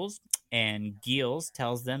territory rules, and Gheals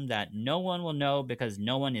tells them that no one will know because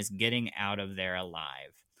no one is getting out of there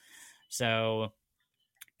alive. So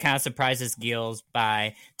Kaz surprises Gheals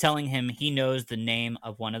by telling him he knows the name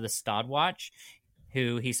of one of the Stadwatch,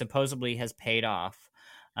 who he supposedly has paid off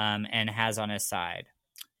and has on his side.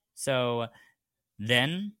 So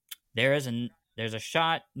then there's a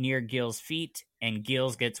shot near Gheals' feet, and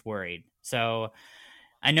Gheals gets worried. So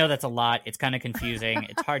I know that's a lot. It's kind of confusing.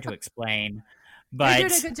 It's hard to explain. But you're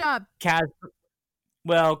doing a good job.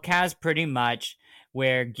 Kaz pretty much,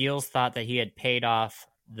 where Gheals thought that he had paid off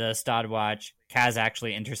the Stadwatch, Kaz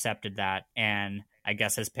actually intercepted that and I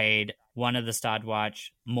guess has paid one of the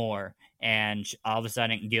Stadwatch more. And all of a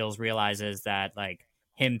sudden, Gheals realizes that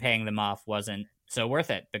him paying them off wasn't so worth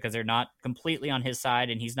it because they're not completely on his side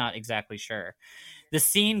and he's not exactly sure. The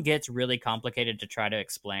scene gets really complicated to try to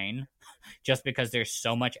explain just because there's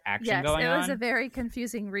so much action going on. It was a very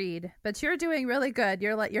confusing read, but you're doing really good.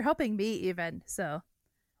 You're helping me even, so.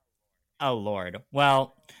 Oh, Lord.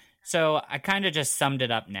 Well, so I kind of just summed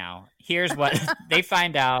it up now. Here's what they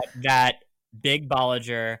find out that Big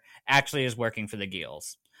Bolliger actually is working for the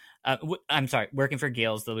Geels. I'm sorry, working for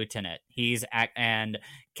Geels, the lieutenant. And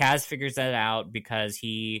Kaz figures that out because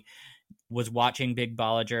he was watching Big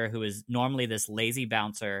Bolliger, who is normally this lazy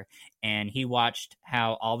bouncer, and he watched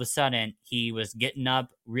how all of a sudden he was getting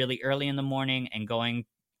up really early in the morning and going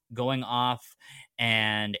off,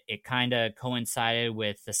 and it kind of coincided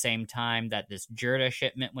with the same time that this Jurta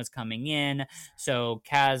shipment was coming in. So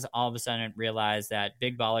Kaz all of a sudden realized that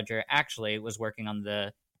Big Bolliger actually was working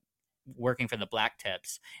for the Black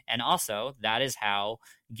Tips. And also, that is how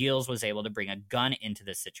Geels was able to bring a gun into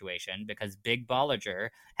this situation, because Big Bolliger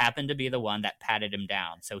happened to be the one that patted him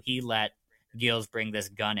down. So he let Geels bring this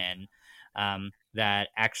gun in that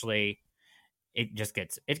actually... It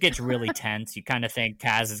gets really tense. You kind of think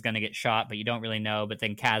Kaz is going to get shot, but you don't really know. But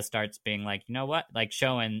then Kaz starts being like, you know what? Like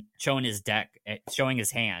showing his deck, showing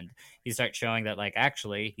his hand. He starts showing that, like,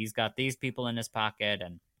 actually, he's got these people in his pocket.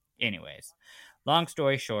 And anyways, long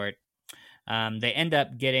story short, they end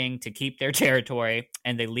up getting to keep their territory,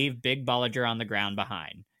 and they leave Big Bolliger on the ground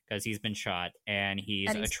behind because he's been shot, and he's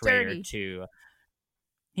a traitor to...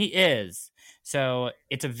 He is. So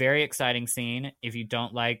it's a very exciting scene. If you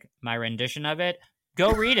don't like my rendition of it,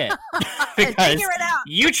 go read it. Because figure it out.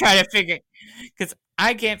 You try to figure... Because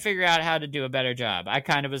I can't figure out how to do a better job. I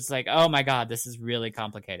kind of was like, oh my God, this is really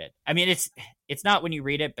complicated. I mean, it's not when you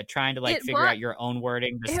read it, but trying to figure out your own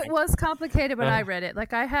wording. It was complicated when I read it.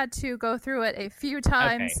 Like, I had to go through it a few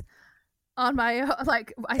times on my own.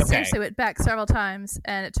 Like, I seriously went back several times,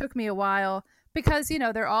 and it took me a while. Because,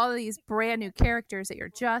 there are all these brand new characters that you're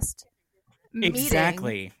just meeting.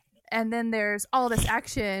 Exactly. And then there's all this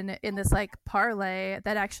action in this, like, parlay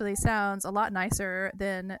that actually sounds a lot nicer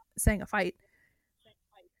than saying a fight.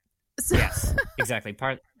 So... Yes, exactly.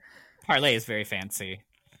 Parlay is very fancy.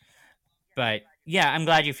 But, yeah, I'm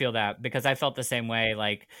glad you feel that, because I felt the same way.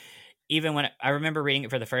 Like, even when I remember reading it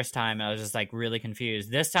for the first time, I was just like really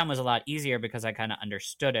confused. This time was a lot easier because I kind of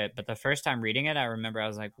understood it. But the first time reading it, I remember I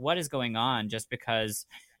was like, what is going on? Just because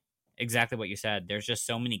exactly what you said. There's just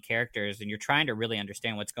so many characters and you're trying to really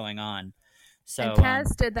understand what's going on. So and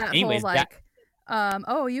Kaz did that whole like,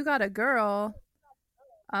 oh, you got a girl.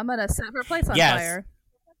 I'm going to set her place on fire.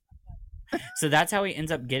 So that's how he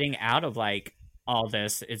ends up getting out of like all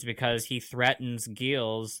this, is because he threatens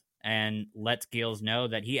Geels and lets Geels know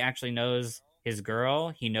that he actually knows his girl.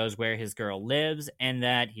 He knows where his girl lives, and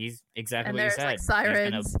that he's exactly what you said. Like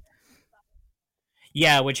sirens.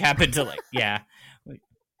 Which happened to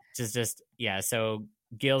So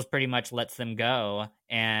Geels pretty much lets them go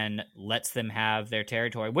and lets them have their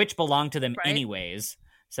territory, which belonged to them anyways.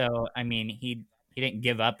 So I mean, he didn't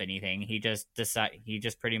give up anything. He just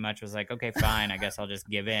pretty much was like, okay, fine, I guess I'll just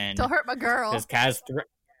give in. Don't hurt my girl. Because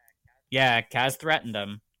Kaz threatened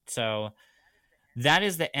him. So that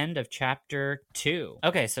is the end of chapter 2.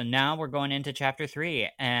 Okay, so now we're going into chapter 3.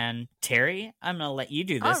 And Terry, I'm going to let you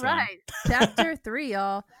do this one. All right, chapter 3,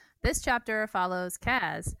 y'all. This chapter follows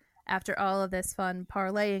Kaz after all of this fun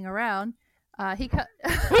parlaying around.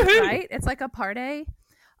 Right? It's like a party.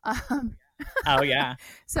 Oh, yeah.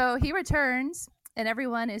 So he returns, and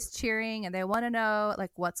everyone is cheering, and they want to know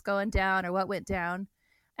like what's going down or what went down.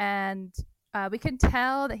 And we can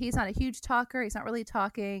tell that he's not a huge talker. He's not really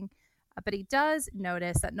talking, but he does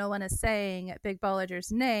notice that no one is saying Big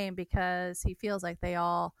Bolliger's name because he feels like they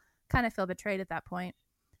all kind of feel betrayed at that point.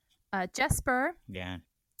 Jesper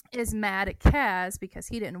is mad at Kaz because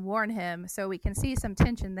he didn't warn him, so we can see some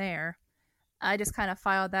tension there. I just kind of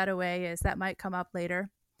filed that away as that might come up later.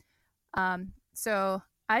 So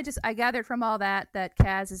I gathered from all that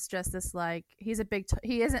Kaz is just this like, he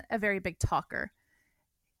isn't a very big talker.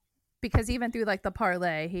 Because even through like the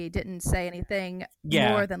parlay, he didn't say anything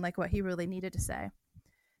more than like what he really needed to say.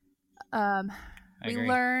 We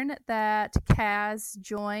learn that Kaz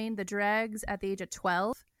joined the Dregs at the age of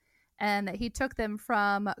 12, and that he took them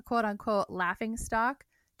from quote unquote laughing stock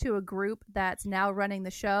to a group that's now running the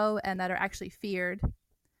show and that are actually feared.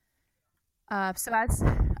 So that's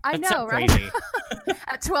so right?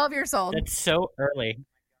 At 12 years old. That's so early.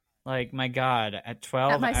 Like, my God, at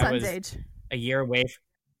 12, at my son's age. A year away.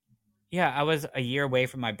 I was a year away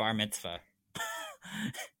from my bar mitzvah.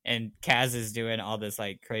 And Kaz is doing all this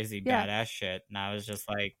like crazy badass shit. And I was just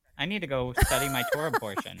like, I need to go study my Torah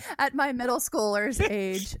portion. At my middle schooler's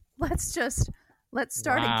age, let's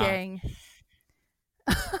start a gang.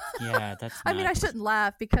 Yeah, that's nuts. I mean, I shouldn't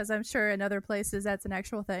laugh because I'm sure in other places that's an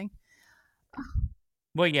actual thing.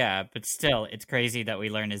 Well, yeah, but still, it's crazy that we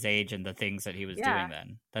learn his age and the things that he was doing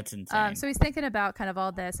then. That's insane. So he's thinking about kind of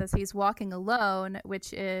all this as he's walking alone,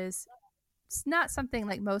 which is it's not something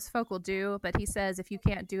like most folk will do, but he says if you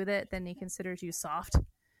can't do that, then he considers you soft.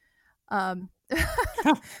 But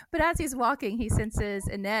as he's walking, he senses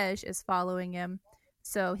Inej is following him,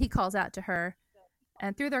 so he calls out to her.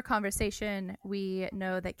 And through their conversation, we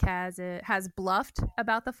know that Kaz has bluffed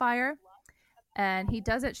about the fire. And he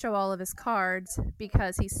doesn't show all of his cards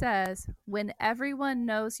because he says, when everyone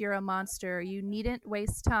knows you're a monster, you needn't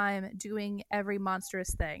waste time doing every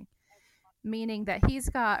monstrous thing. Meaning that he's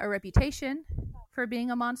got a reputation for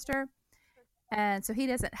being a monster. And so he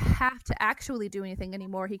doesn't have to actually do anything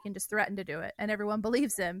anymore. He can just threaten to do it. And everyone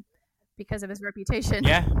believes him because of his reputation.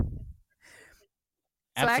 Yeah.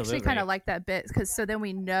 So I actually kind of like that bit because so then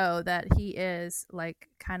we know that he is like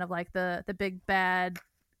kind of like the big bad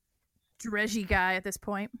dredgy guy at this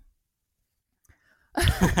point.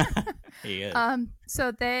 He is.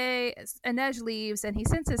 So Inej leaves and he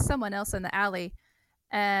senses someone else in the alley,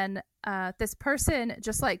 and this person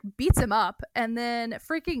just like beats him up and then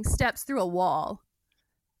freaking steps through a wall.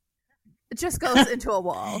 It just goes into a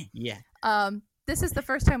wall. Yeah. This is the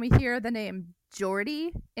first time we hear the name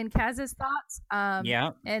Geordi in Kaz's thoughts.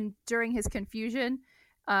 Yeah. And during his confusion,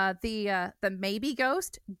 the maybe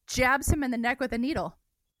ghost jabs him in the neck with a needle.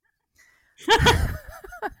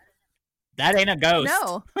 That ain't a ghost.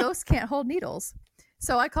 No, ghosts can't hold needles.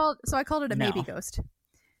 So I called it a maybe ghost.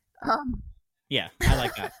 Yeah, I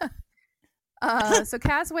like that. So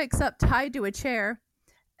Kaz wakes up tied to a chair,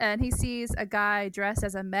 and he sees a guy dressed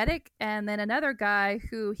as a medic, and then another guy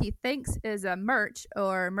who he thinks is a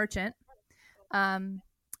merchant.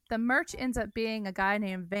 The merch ends up being a guy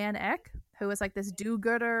named Van Eck, who is like this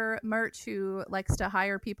do-gooder merch who likes to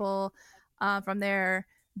hire people from their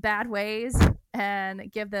bad ways and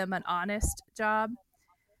give them an honest job.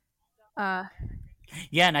 Yeah,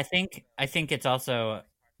 and I think it's also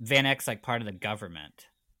Van Eck's like part of the government.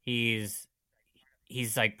 He's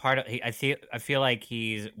like part of. I feel like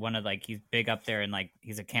he's one of like he's big up there and like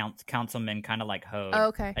he's a councilman, kind of like Hode. Oh,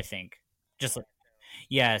 okay, I think just like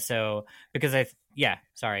yeah. So because I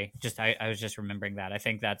was just remembering that. I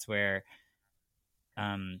think that's where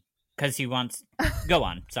because he wants go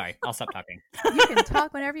on. Sorry, I'll stop talking. You can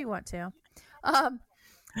talk whenever you want to.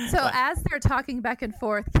 So as they're talking back and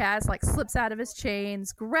forth, Kaz like slips out of his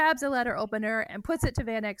chains, grabs a letter opener, and puts it to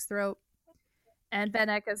Van Eck's throat. And Van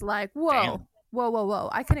Eck is like, "Whoa, whoa!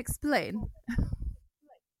 I can explain."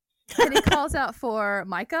 And he calls out for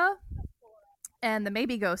Micah, and the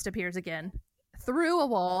maybe ghost appears again through a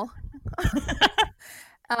wall.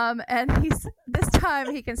 And this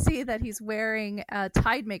time he can see that he's wearing a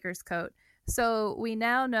Tidemaker's coat. So we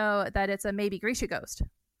now know that it's a maybe Grisha ghost.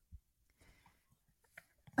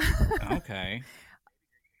 Okay.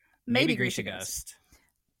 Maybe Grisha ghost.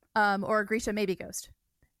 Or Grisha maybe ghost.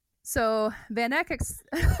 So Van Eck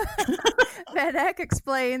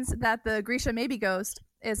explains that the Grisha maybe ghost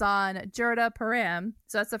is on Jurda Param.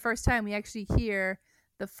 So that's the first time we actually hear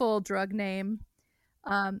the full drug name.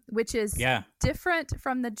 Which is different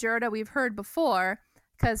from the Jurda we've heard before,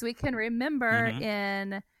 because we can remember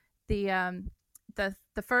in the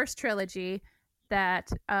first trilogy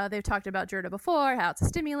that they've talked about Jurda before, how it's a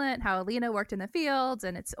stimulant, how Alina worked in the fields,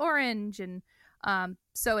 and it's orange, and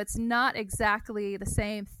so it's not exactly the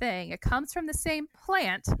same thing. It comes from the same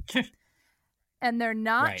plant, and they're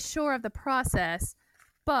not sure of the process,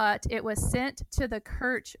 but it was sent to the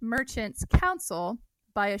Kerch Merchants Council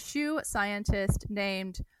by a shoe scientist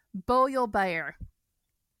named Boyle Bayer.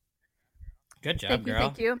 Good job, girl.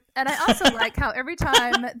 Thank you. And I also like how every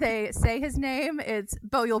time they say his name, it's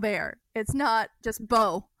Boyle Bayer. It's not just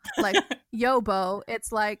Bo, like Yo Bo.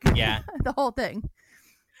 It's like the whole thing.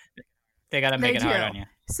 They got to make it hard on you.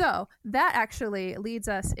 So that actually leads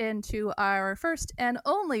us into our first and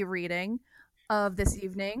only reading of this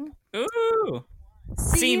evening. Ooh.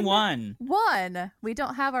 Scene one. We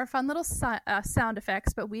don't have our fun little sound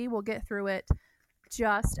effects, but we will get through it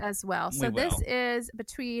just as well. So this is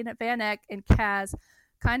between Van Eck and Kaz,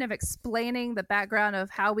 kind of explaining the background of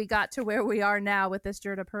how we got to where we are now with this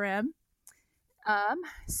Jurda Param.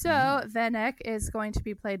 So Van Eck is going to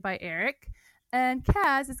be played by Eric, and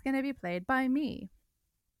Kaz is going to be played by me.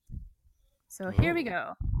 So here we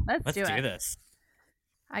go. Let's do this.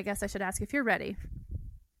 I guess I should ask if you're ready.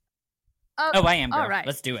 Oh, I am, girl. All right.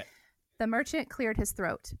 Let's do it. The merchant cleared his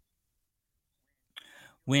throat.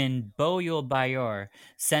 When Boyle Bayor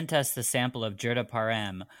sent us the sample of Jurda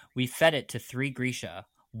Param, we fed it to 3 Grisha,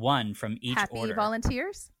 1 from each order. Happy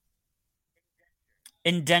volunteers?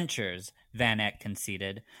 Indentures, Van Eck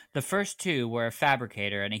conceded. The first two were a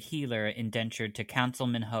fabricator and a healer indentured to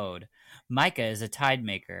Councilman Hode. Micah is a tide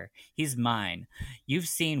maker. He's mine. You've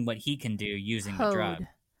seen what he can do using the drug.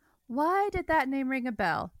 Why did that name ring a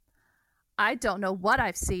bell? I don't know what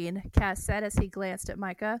I've seen, Cass said as he glanced at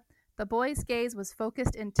Micah. The boy's gaze was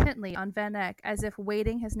focused intently on Van Eck as if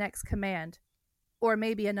waiting his next command. Or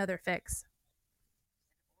maybe another fix.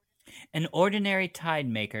 An ordinary tide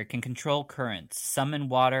maker can control currents, summon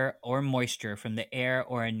water or moisture from the air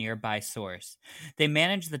or a nearby source. They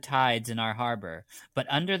manage the tides in our harbor, but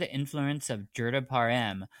under the influence of Jurda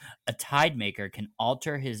Parem, a tide maker can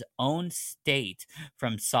alter his own state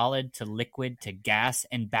from solid to liquid to gas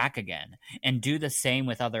and back again, and do the same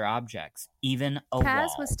with other objects, even a wall.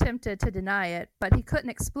 Kaz was tempted to deny it, but he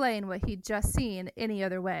couldn't explain what he'd just seen any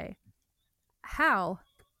other way. How?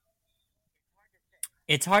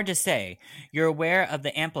 It's hard to say. You're aware of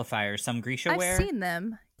the amplifiers some Grisha wear? I've seen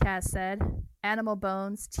them, Kaz said. Animal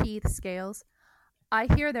bones, teeth, scales.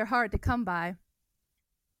 I hear they're hard to come by.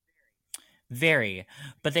 Very,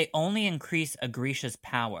 but they only increase a Grisha's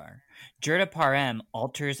power. Jurda Parem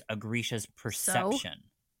alters a Grisha's perception. So?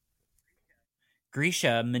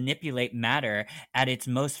 Grisha manipulate matter at its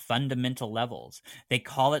most fundamental levels. They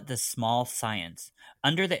call it the small science.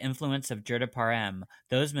 Under the influence of Jurda Parem,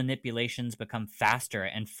 those manipulations become faster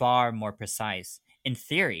and far more precise. In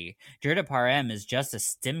theory, Jurda Parem is just a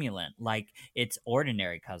stimulant like its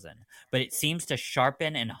ordinary cousin, but it seems to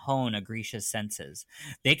sharpen and hone a Grisha's senses.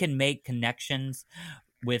 They can make connections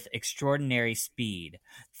with extraordinary speed.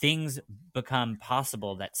 Things become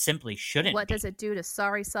possible that simply shouldn't What does it do to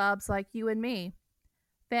sorry sobs like you and me?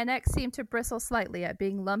 Van Eck seemed to bristle slightly at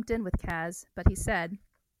being lumped in with Kaz, but he said,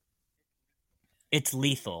 It's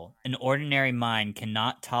lethal. An ordinary mind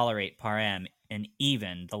cannot tolerate Parem in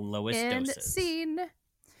even the lowest doses. Scene.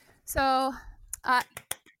 So,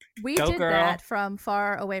 we Go, did girl. that from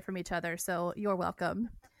far away from each other, so you're welcome.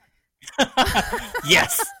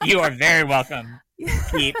 Yes, you are very welcome,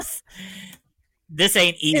 peeps. This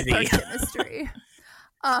ain't easy. It's our chemistry.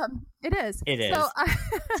 It is. It is. So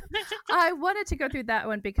I wanted to go through that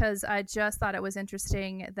one because I just thought it was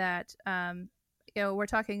interesting that, we're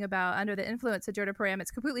talking about under the influence of Jurda Parem.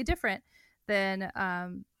 It's completely different than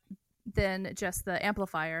just the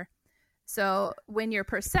amplifier. So when your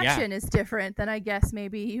perception is different, then I guess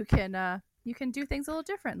maybe you can do things a little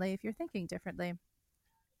differently if you're thinking differently.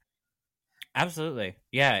 Absolutely.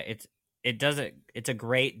 Yeah. It's a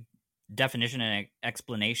great definition and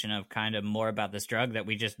explanation of kind of more about this drug that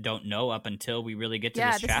we just don't know up until we really get to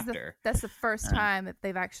this chapter. That's the first time that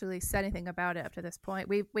they've actually said anything about it up to this point.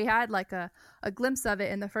 We had like a glimpse of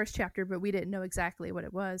it in the first chapter, but we didn't know exactly what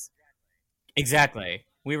it was. Exactly.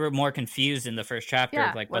 We were more confused in the first chapter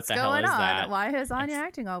of like, what the hell is that? Why is Anya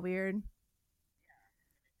acting all weird?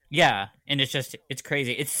 Yeah, and it's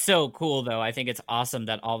crazy. It's so cool though. I think it's awesome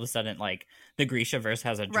that all of a sudden like the Grishaverse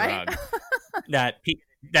has a drug right?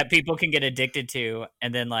 that people can get addicted to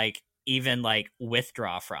and then like even like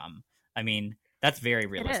withdraw from. I mean, that's very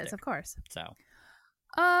realistic. It is, of course.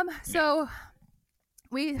 So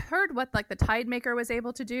we heard what like the Tide Maker was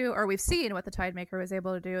able to do, or we've seen what the Tide Maker was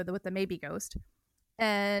able to do with the Maybe Ghost.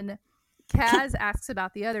 And Kaz asks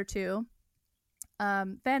about the other two.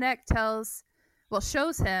 Van Eck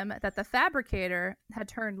shows him that the fabricator had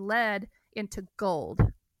turned lead into gold.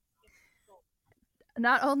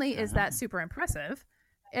 Not only is that super impressive,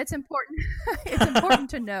 it's important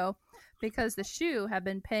to know because the Shu have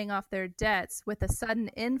been paying off their debts with a sudden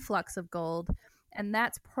influx of gold, and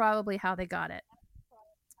that's probably how they got it.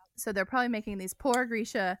 So they're probably making these poor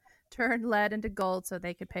Grisha turn lead into gold so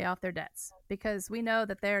they could pay off their debts, because we know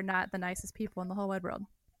that they're not the nicest people in the whole wide world.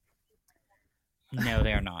 No,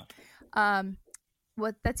 they are not.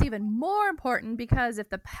 That's even more important because if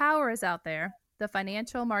the power is out there, the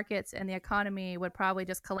financial markets and the economy would probably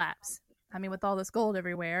just collapse. I mean, with all this gold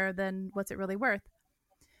everywhere, then what's it really worth?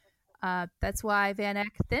 That's why Van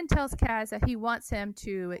Eck then tells Kaz that he wants him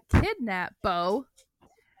to kidnap Bo.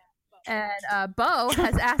 And Bo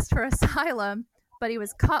has asked for asylum, but he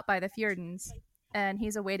was caught by the Fjordans, and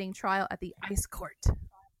he's awaiting trial at the Ice Court.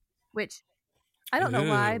 Which, I don't know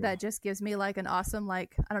why, that just gives me like an awesome,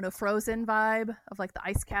 like, I don't know, Frozen vibe of like the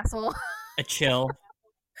Ice Castle. A chill.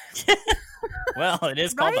 Well, it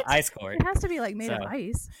is called the Ice Court. It has to be like made of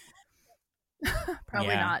ice.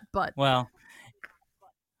 Probably not, but well,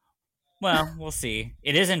 we'll see.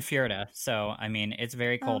 It is in Fjorda, so I mean, it's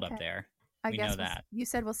very cold up there. I guess know that. You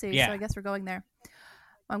said we'll see, so I guess we're going there.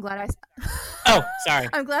 I'm glad Oh, sorry.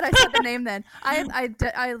 I'm glad I said the name then. I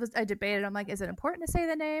debated. I'm like, is it important to say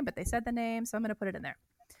the name? But they said the name, so I'm going to put it in there.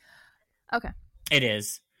 Okay. It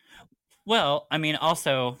is. Well, I mean,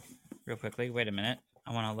 also, real quickly, wait a minute.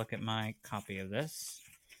 I want to look at my copy of this.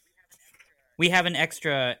 We have an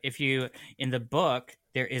extra, in the book,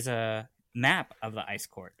 there is a map of the ice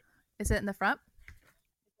court. Is it in the front?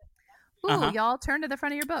 Ooh, y'all turn to the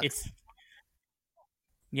front of your books.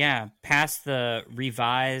 Yeah, past the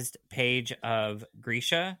revised page of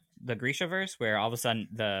Grisha, the Grisha verse, where all of a sudden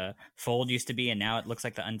the fold used to be and now it looks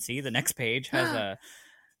like the Unsee. The next page has a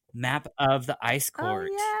map of the ice court.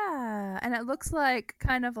 Oh, yeah. And it looks like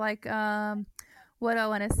kind of like, what do I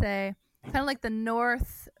want to say? Kind of like the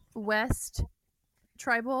northwest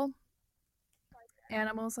tribal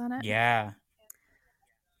animals on it. Yeah.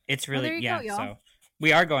 It's really, go, so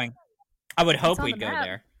we are going. I would hope we'd go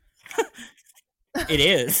there. It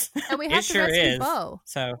is. And we have it sure is. Bo.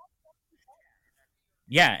 So,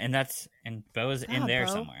 yeah, and Bo's in there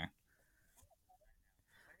Bo. somewhere.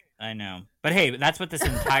 I know. But hey, that's what this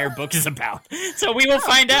entire book is about. So we will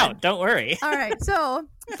find out. Don't worry. All right. So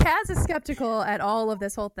Kaz is skeptical at all of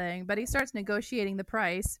this whole thing, but he starts negotiating the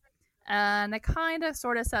price. And they kind of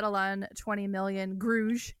sort of settle on 20 million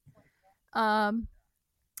gruge. I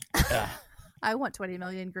want 20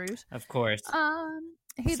 million gruge. Of course.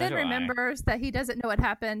 He then remembers that he doesn't know what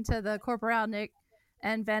happened to the Corporalnik,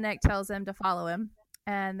 and Vanek tells him to follow him.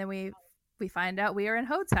 And then we find out we are in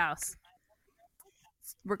Hode's house.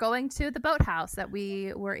 We're going to the boathouse that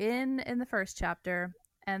we were in the first chapter.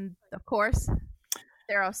 And, of course,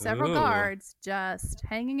 there are several guards just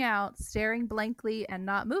hanging out, staring blankly and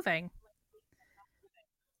not moving.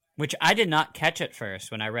 Which I did not catch at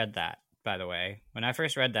first when I read that, by the way. When I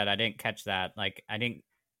first read that, I didn't catch that. Like, I didn't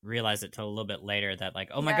realize it till a little bit later that, like,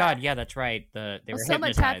 oh my God, yeah, that's right. They were so hypnotized.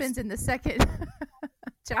 Much happens in the second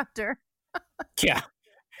chapter. Yeah.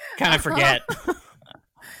 Kind of forget.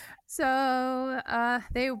 So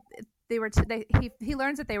he learns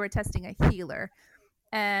that they were testing a healer,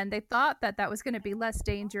 and they thought that was going to be less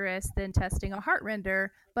dangerous than testing a heartrender,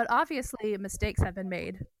 but obviously mistakes have been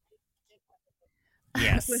made.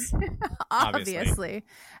 Yes. Obviously.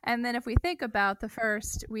 And then if we think about the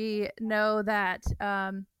first, we know that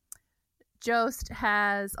Jost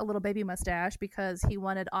has a little baby mustache because he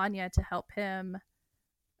wanted Anya to help him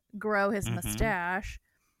grow his mustache.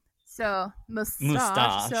 So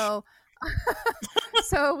mustache. So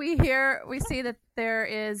we see that there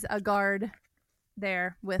is a guard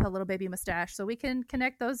there with a little baby mustache, so we can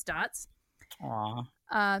connect those dots. Aww.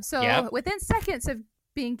 Within seconds of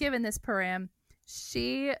being given this param,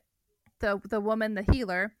 the woman, the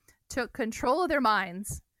healer, took control of their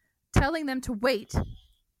minds, telling them to wait.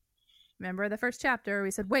 Remember the first chapter,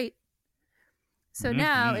 we said wait. So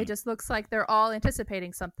now it just looks like they're all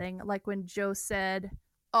anticipating something, like when Joe said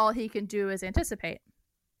all he can do is anticipate.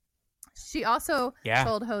 She also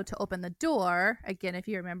told Hode to open the door. Again, if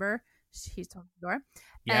you remember, she told the door.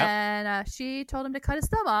 Yep. And she told him to cut his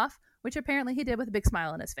thumb off, which apparently he did with a big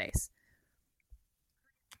smile on his face.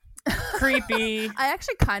 Creepy. I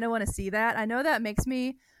actually kind of want to see that. I know that makes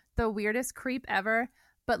me the weirdest creep ever,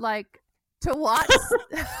 but like to watch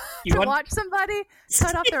watch somebody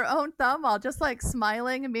cut off their own thumb while just like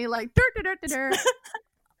smiling and being like dur.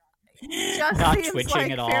 Just not seems twitching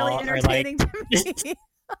like at all, fairly entertaining to me.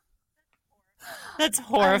 That's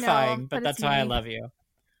horrifying, know, but that's why I love you.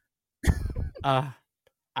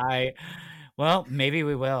 Well, maybe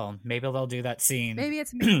we will. Maybe they'll do that scene. Maybe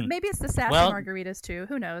it's the sassy margaritas too.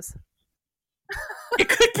 Who knows? It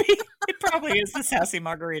could be. It probably is the sassy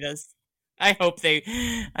margaritas. I hope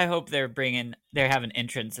they're having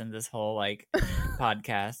entrance in this whole like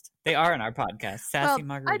podcast. They are in our podcast. Sassy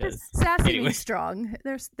margaritas. Sassy means strong.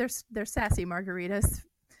 There's sassy margaritas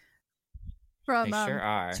from they sure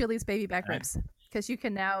are. Chili's baby back ribs, because you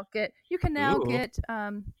can now get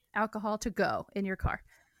alcohol to go in your car.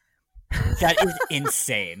 That is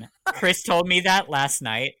insane. Chris told me that last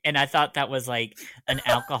night, and I thought that was like an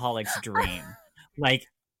alcoholic's dream. Like,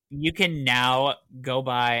 you can now go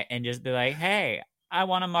by and just be like, "Hey, I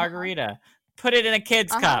want a margarita. Put it in a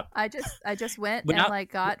kid's cup." I just went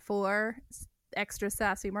got 4 extra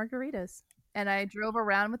sassy margaritas, and I drove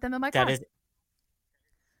around with them in my car.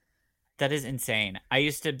 That is insane. I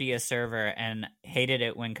used to be a server and hated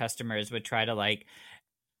it when customers would try to like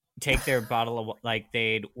take their bottle of, like,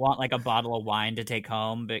 they'd want like a bottle of wine to take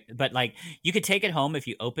home, but like you could take it home if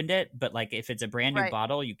you opened it, but like if it's a brand new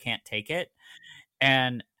bottle, you can't take it.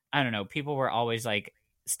 And I don't know, people were always like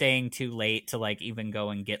staying too late to like even go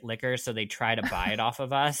and get liquor, so they try to buy it off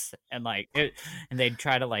of us, and like and they'd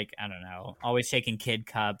try to like, I don't know, always taking kid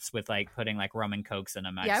cups with like putting like rum and cokes in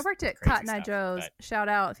them. I worked at Cotton Eye Joe's. Shout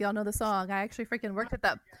out if y'all know the song. I actually freaking worked at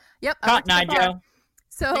that. Yep, Cotton Eye Joe.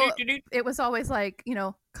 So it was always like, you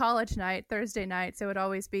know, college night, Thursday nights, it would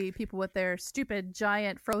always be people with their stupid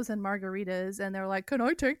giant frozen margaritas, and they're like, "Can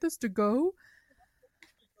I take this to go?"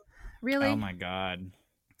 Really? Oh my god.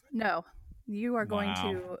 No. You are going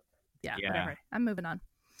to yeah, whatever. I'm moving on.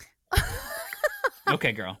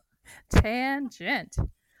 Okay, girl. Tangent.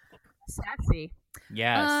 Sassy.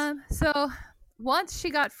 Yes. So once she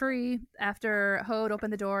got free after Hode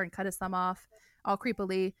opened the door and cut his thumb off all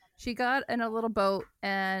creepily, she got in a little boat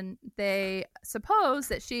and they suppose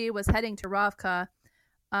that she was heading to Ravka,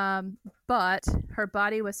 but her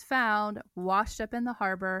body was found washed up in the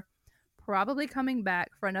harbor, probably coming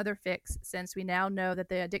back for another fix since we now know that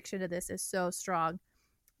the addiction to this is so strong.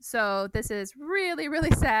 So this is really,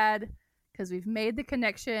 really sad because we've made the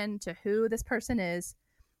connection to who this person is.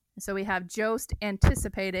 So we have Jost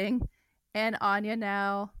anticipating and Anya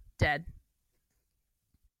now dead.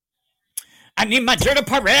 I need my Jurda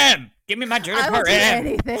Parem! Give me my Jurda Parem! I would do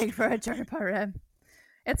anything for a Jurda Parem.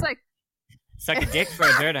 It's like... Suck a dick for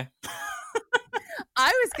a Jurda.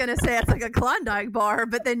 I was going to say it's like a Klondike bar,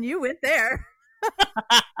 but then you went there.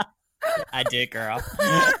 I did, girl.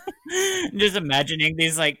 Just imagining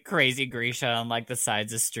these like crazy Grisha on like the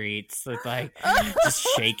sides of streets with like just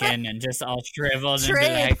shaking and just all shriveled and be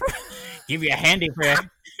like, give you a handy for it.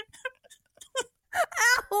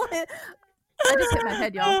 Ow! I just hit my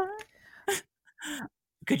head, y'all.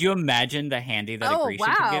 Could you imagine the handy that a Grisha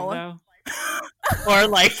could give though? Or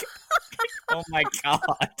like, oh my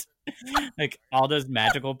god. Like all those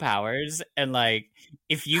magical powers and like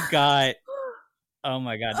if you got oh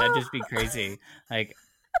my god, that'd just be crazy. Like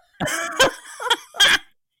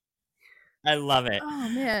I love it. Oh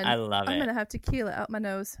man. I love it. I'm gonna have tequila out my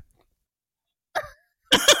nose.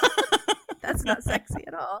 That's not sexy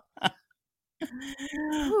at all.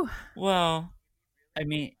 Well, I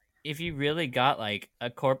mean, if you really got like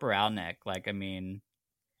a Corporalnik, like I mean,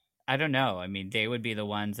 I don't know. I mean, they would be the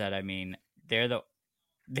ones that I mean, they're the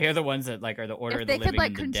ones that like are the order of the living and the dead.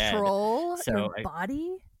 If they could like control your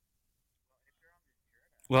body.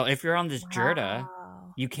 Well, if you're on this Jurda,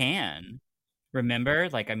 you can. Remember?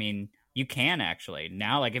 Like, I mean, you can actually.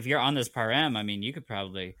 Now, like, if you're on this Parem, I mean, you could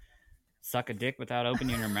probably suck a dick without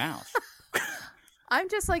opening your mouth. I'm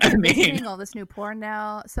just, like, envisioning all this new porn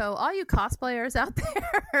now. So, all you cosplayers out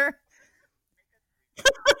there,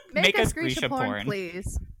 make us Grisha porn,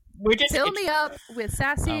 please. Fill me up with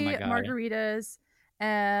sassy margaritas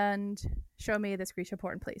and show me this Grisha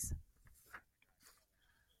porn, please.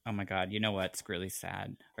 Oh my god, you know what's really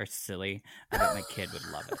sad or silly? I bet my kid would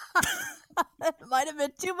love it. It might have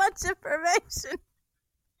been too much information.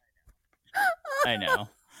 I know.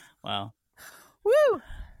 Well. Woo!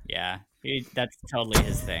 Yeah, that's totally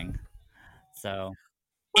his thing. So,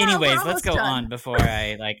 anyways, let's go on before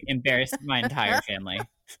I like embarrass my entire family.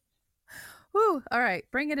 Woo! All right,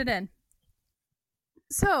 bringing it in.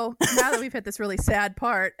 So, now that we've hit this really sad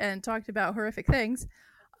part and talked about horrific things,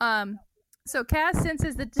 so Kaz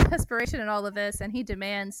senses the desperation in all of this, and he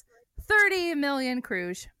demands 30 million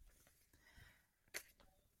Kruge.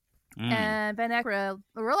 And Van Eck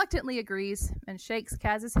reluctantly agrees and shakes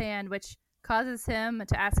Kaz's hand, which causes him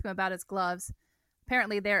to ask him about his gloves.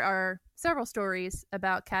 Apparently, there are several stories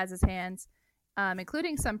about Kaz's hands,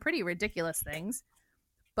 including some pretty ridiculous things.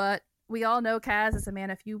 But we all know Kaz is a man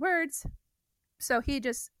of few words, so he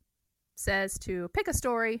just says to pick a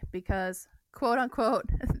story because, quote unquote,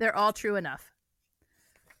 they're all true enough.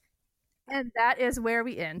 And that is where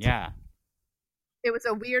we end. Yeah. It was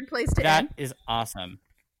a weird place to end. That is awesome.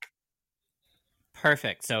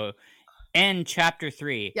 Perfect. So, end chapter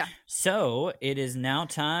 3. Yeah. So, it is now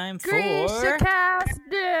time for... Grisha Cast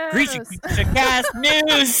News! Grisha Cast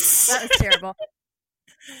News! That was terrible.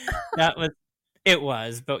 It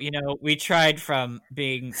was, but you know, we tried from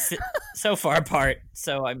being so far apart.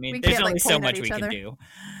 So, I mean, there's only so much we can do.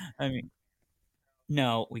 I mean,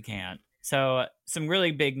 no, we can't. So, some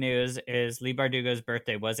really big news is Leigh Bardugo's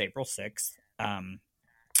birthday was April 6th.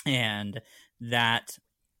 And that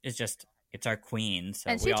is just, it's our queen. So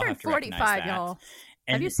and she turned 45, y'all.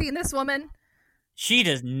 And have you seen this woman? She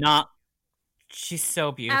does not. She's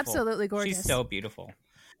so beautiful. Absolutely gorgeous. She's so beautiful.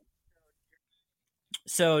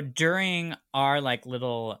 So during our like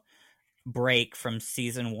little break from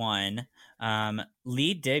season 1,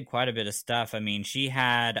 Leigh did quite a bit of stuff. I mean, she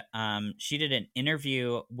did an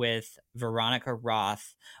interview with Veronica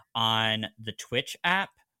Roth on the Twitch app,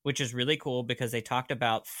 which is really cool because they talked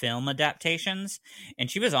about film adaptations, and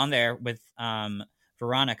she was on there with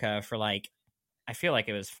Veronica for like, I feel like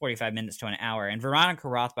it was 45 minutes to an hour. And Veronica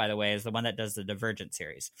Roth, by the way, is the one that does the Divergent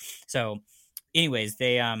series. So anyways,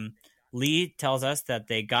 Leigh tells us that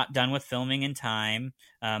they got done with filming in time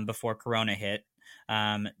before Corona hit.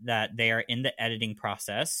 that they are in the editing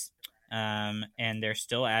process, and they're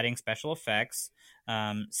still adding special effects.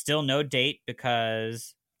 Still no date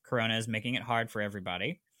because Corona is making it hard for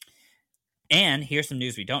everybody. And here's some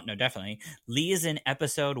news we don't know definitely. Lee is in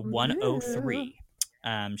episode 103.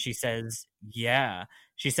 She says,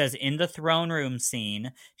 She says in the throne room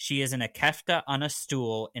scene, she is in a kefta on a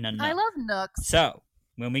stool in a nook. I love nooks. So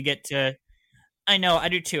when we get to, I know, I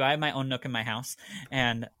do too. I have my own nook in my house,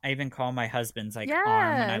 and I even call my husband's arm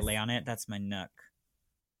when I lay on it. That's my nook.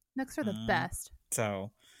 Nooks are the best.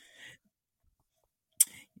 So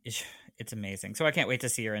it's amazing. So I can't wait to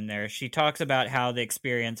see her in there. She talks about how the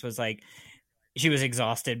experience was like, she was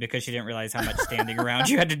exhausted because she didn't realize how much standing around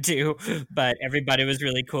you had to do, but everybody was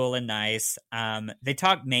really cool and nice. They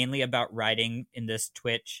talked mainly about writing in this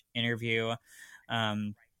Twitch interview,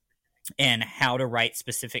 and how to write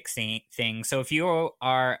specific things. So if you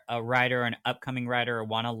are a writer, an upcoming writer, or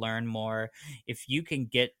want to learn more, if you can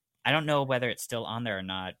get, I don't know whether it's still on there or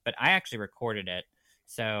not, but I actually recorded it.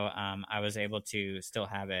 So I was able to still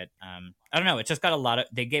have it. I don't know. It just got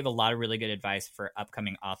they gave a lot of really good advice for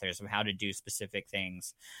upcoming authors of how to do specific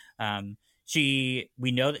things. We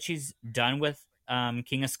know that she's done with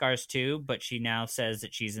King of Scars 2, but she now says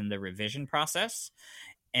that she's in the revision process.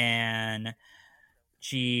 And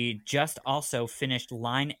she just also finished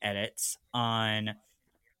line edits on,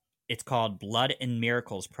 it's called Blood and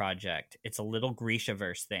Miracles Project. It's a little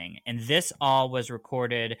Grishaverse thing. And this all was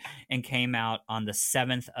recorded and came out on the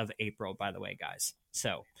 7th of April, by the way, guys.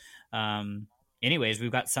 So, anyways, we've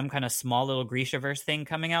got some kind of small little Grishaverse thing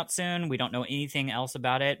coming out soon. We don't know anything else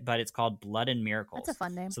about it, but it's called Blood and Miracles. That's a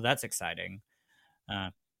fun name. So that's exciting.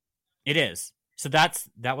 It is. So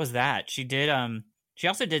that was that. She did, she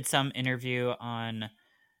also did some interview on,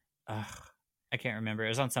 I can't remember. It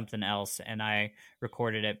was on something else, and I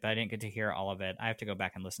recorded it, but I didn't get to hear all of it. I have to go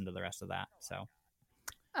back and listen to the rest of that. So,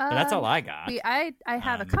 but that's all I got. I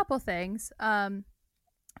have a couple things.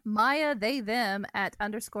 Maya, they, them at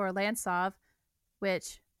 _Lansov,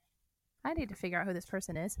 which I need to figure out who this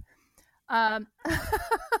person is. Lansov,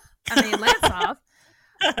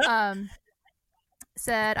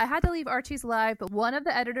 said, I had to leave Archie's Live, but one of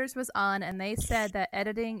the editors was on, and they said that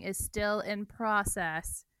editing is still in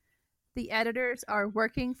process. The editors are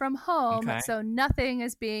working from home, so nothing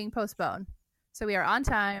is being postponed. So we are on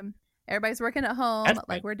time. Everybody's working at home,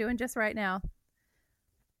 like we're doing just right now.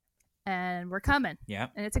 And we're coming. Yeah.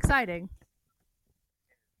 And it's exciting.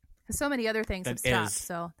 Because so many other things have stopped,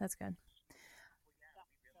 so that's good.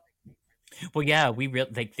 Well, yeah,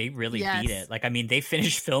 they really beat it. Like, I mean, they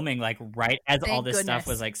finished filming like right as all this stuff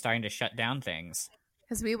was like starting to shut down things.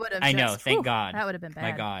 Because we would have. I know. Thank God. That would have been bad.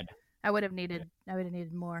 My God. I would have needed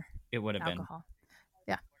more. It would have alcohol.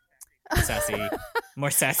 Yeah. More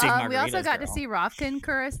sassy margaritas. We also got to see Rovkin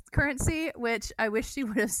currency, which I wish she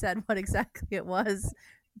would have said what exactly it was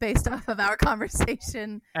based off of our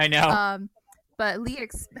conversation. I know. But Lee,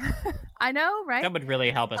 I know, right? That would really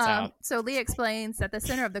help us out. So Lee explains that the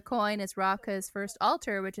center of the coin is Ravka's first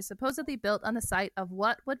altar, which is supposedly built on the site of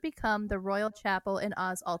what would become the Royal Chapel in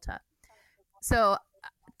Oz Alta. So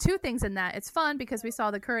two things in that. It's fun because we saw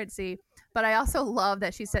the currency, but I also love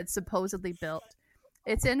that she said supposedly built.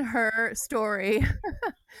 It's in her story,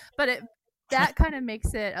 but that kind of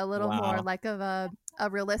makes it a little more like of a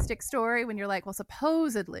realistic story when you're like, well,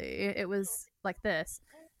 supposedly it was like this.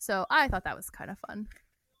 So I thought that was kind of fun.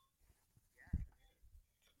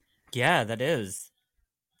 Yeah, that is.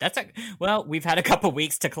 Well, we've had a couple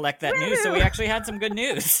weeks to collect that news, so we actually had some good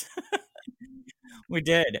news. We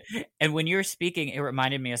did. And when you were speaking, it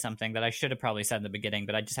reminded me of something that I should have probably said in the beginning,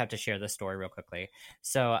 but I just have to share this story real quickly.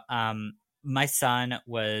 So my son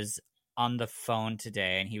was on the phone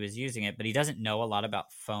today and he was using it, but he doesn't know a lot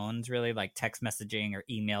about phones really, like text messaging or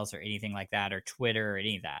emails or anything like that, or Twitter or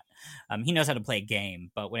any of that. He knows how to play a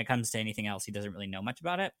game, but when it comes to anything else, he doesn't really know much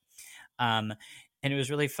about it. And it was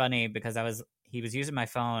really funny because he was using my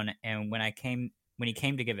phone, and when he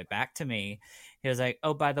came to give it back to me, he was like,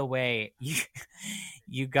 "Oh, by the way,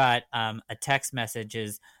 you got a text message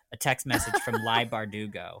from Lai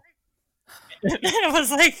Bardugo." And I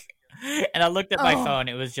was like, and I looked at my phone.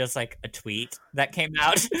 It was just like a tweet that came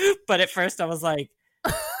out. But at first I was like,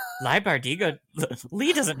 Lai Bardugo,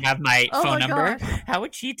 Lee doesn't have my phone number. Gosh. How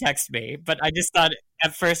would she text me? But I just thought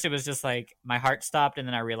at first it was just like my heart stopped, and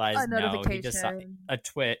then I realized no, he just saw a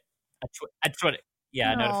tweet.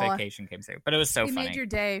 Yeah, no. Notification came through. But it was so funny. He made your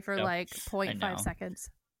day for like 0.5 seconds.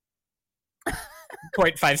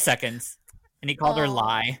 0.5 seconds. And he called her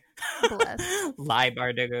Lai. Bless. Lai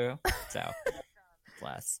Bardugo. So,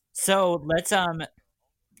 bless. So, let's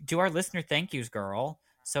do our listener thank yous, girl.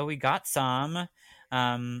 So, we got some.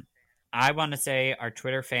 I want to say our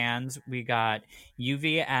Twitter fans, we got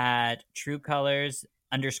UV at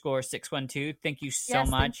TrueColors_612. Thank you so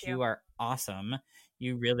much. You are awesome.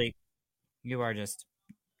 You are just,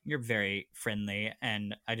 you're very friendly.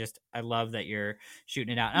 And I love that you're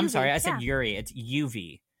shooting it out. I'm sorry, I said Yuri. It's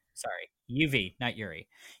UV. Sorry, UV, not Yuri.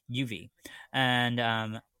 UV.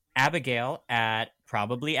 And Abigail at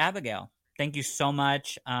Probably Abigail. Thank you so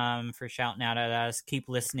much for shouting out at us. Keep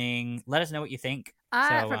listening. Let us know what you think.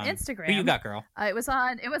 From Instagram. Who you got, girl? It was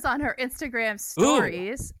on her Instagram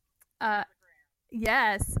stories.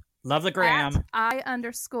 Yes. Love the gram.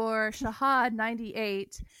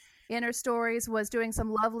 I_Shahad98 in her stories was doing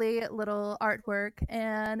some lovely little artwork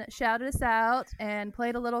and shouted us out and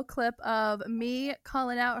played a little clip of me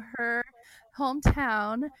calling out her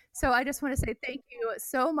hometown. So I just want to say thank you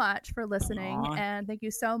so much for listening. Aww. And thank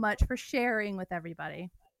you so much for sharing with everybody.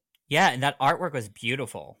 Yeah, and that artwork was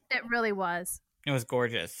beautiful. It really was. It was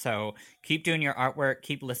gorgeous. So keep doing your artwork.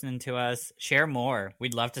 Keep listening to us. Share more.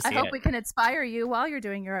 We'd love to see it. I hope we can inspire you while you're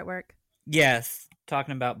doing your artwork. Yes.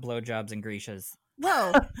 Talking about blowjobs and Grishas.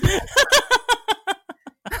 Whoa.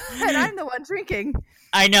 And I'm the one drinking.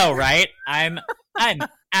 I know, right? I'm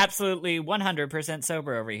absolutely 100%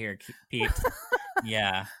 sober over here, peeps.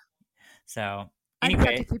 Yeah. So anyway,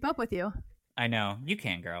 I have to keep up with you. I know you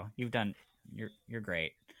can, girl. You're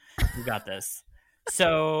great. You got this.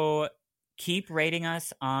 So keep rating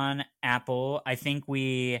us on Apple. I think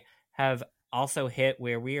we have also hit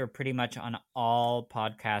where we are pretty much on all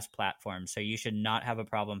podcast platforms, so you should not have a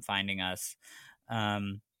problem finding us.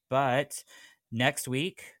 But next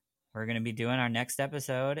week we're going to be doing our next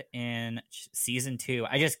episode in season 2.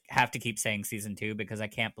 I just have to keep saying season 2 because I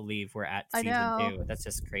can't believe we're at season 2. That's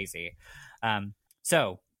just crazy.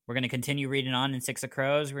 So we're going to continue reading on in Six of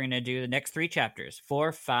Crows. We're going to do the next 3 chapters,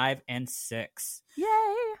 4, 5, and 6. Yay!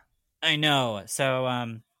 I know. So,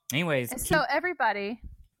 anyways. So everybody,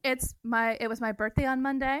 it was my birthday on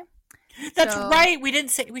Monday. That's right. We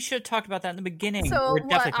didn't say, we should have talked about that in the beginning. So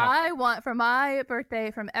what I want for my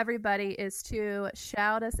birthday from everybody is to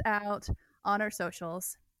shout us out on our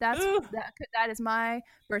socials. That is my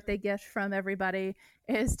birthday gift from everybody,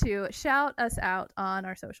 is to shout us out on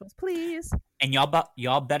our socials, please. And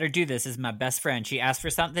y'all better do this. This is my best friend. She asks for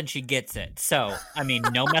something, she gets it. So, I mean,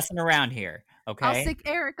 no messing around here. Okay. I'll stick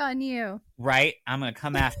Eric on you. Right? I'm going to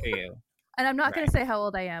come after you. And I'm not going to say how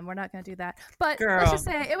old I am. We're not going to do that. But let's just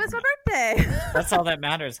say it was my birthday. That's all that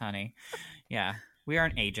matters, honey. Yeah. We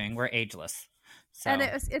aren't aging. We're ageless. So. And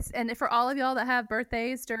and for all of y'all that have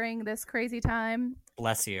birthdays during this crazy time.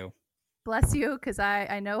 Bless you. Bless you, because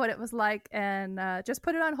I know what it was like, and just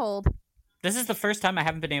put it on hold. This is the first time I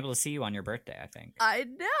haven't been able to see you on your birthday, I think. I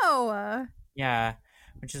know. Yeah,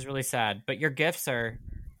 which is really sad. But your gifts are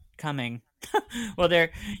coming. Well,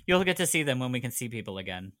 you'll get to see them when we can see people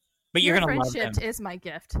again. But you're going to love them. Friendship is my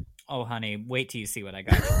gift. Oh, honey, wait till you see what I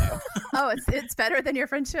got you. Oh, it's better than your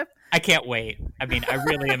friendship? I can't wait. I mean, I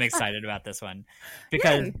really am excited about this one.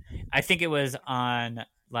 Because I think it was on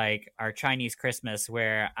like our Chinese Christmas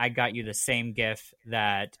where I got you the same gift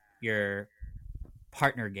that your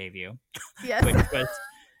partner gave you. Yes. Which was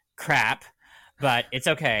crap. But it's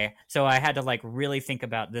okay. So I had to like really think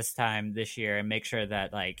about this time this year and make sure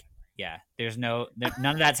that like, yeah, none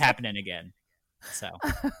of that's happening again. So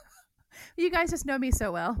you guys just know me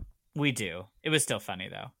so well. We do. It was still funny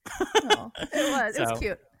though. Oh, it was. It was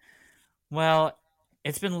cute. Well,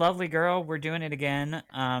 it's been lovely, girl. We're doing it again.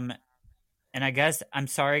 And I guess I'm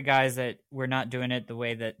sorry, guys, that we're not doing it the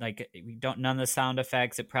way that like we don't none of the sound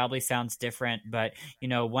effects. It probably sounds different, but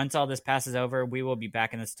once all this passes over, we will be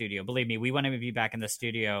back in the studio. Believe me, we want to be back in the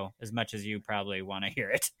studio as much as you probably want to hear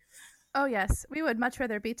it. Oh yes, we would much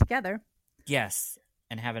rather be together. Yes,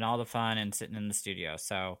 and having all the fun and sitting in the studio.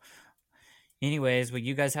 So, anyways, well,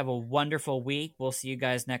 you guys have a wonderful week. We'll see you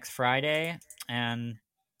guys next Friday, and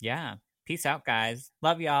yeah, peace out, guys.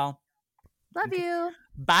 Love y'all. Love you.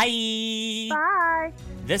 Bye. Bye.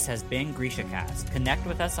 This has been GrishaCast. Connect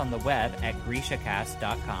with us on the web at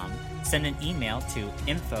GrishaCast.com. Send an email to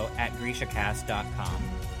info@GrishaCast.com.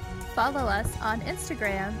 Follow us on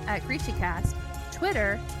Instagram at GrishaCast,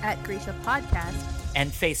 Twitter at Grisha Podcast,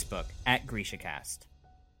 and Facebook at GrishaCast.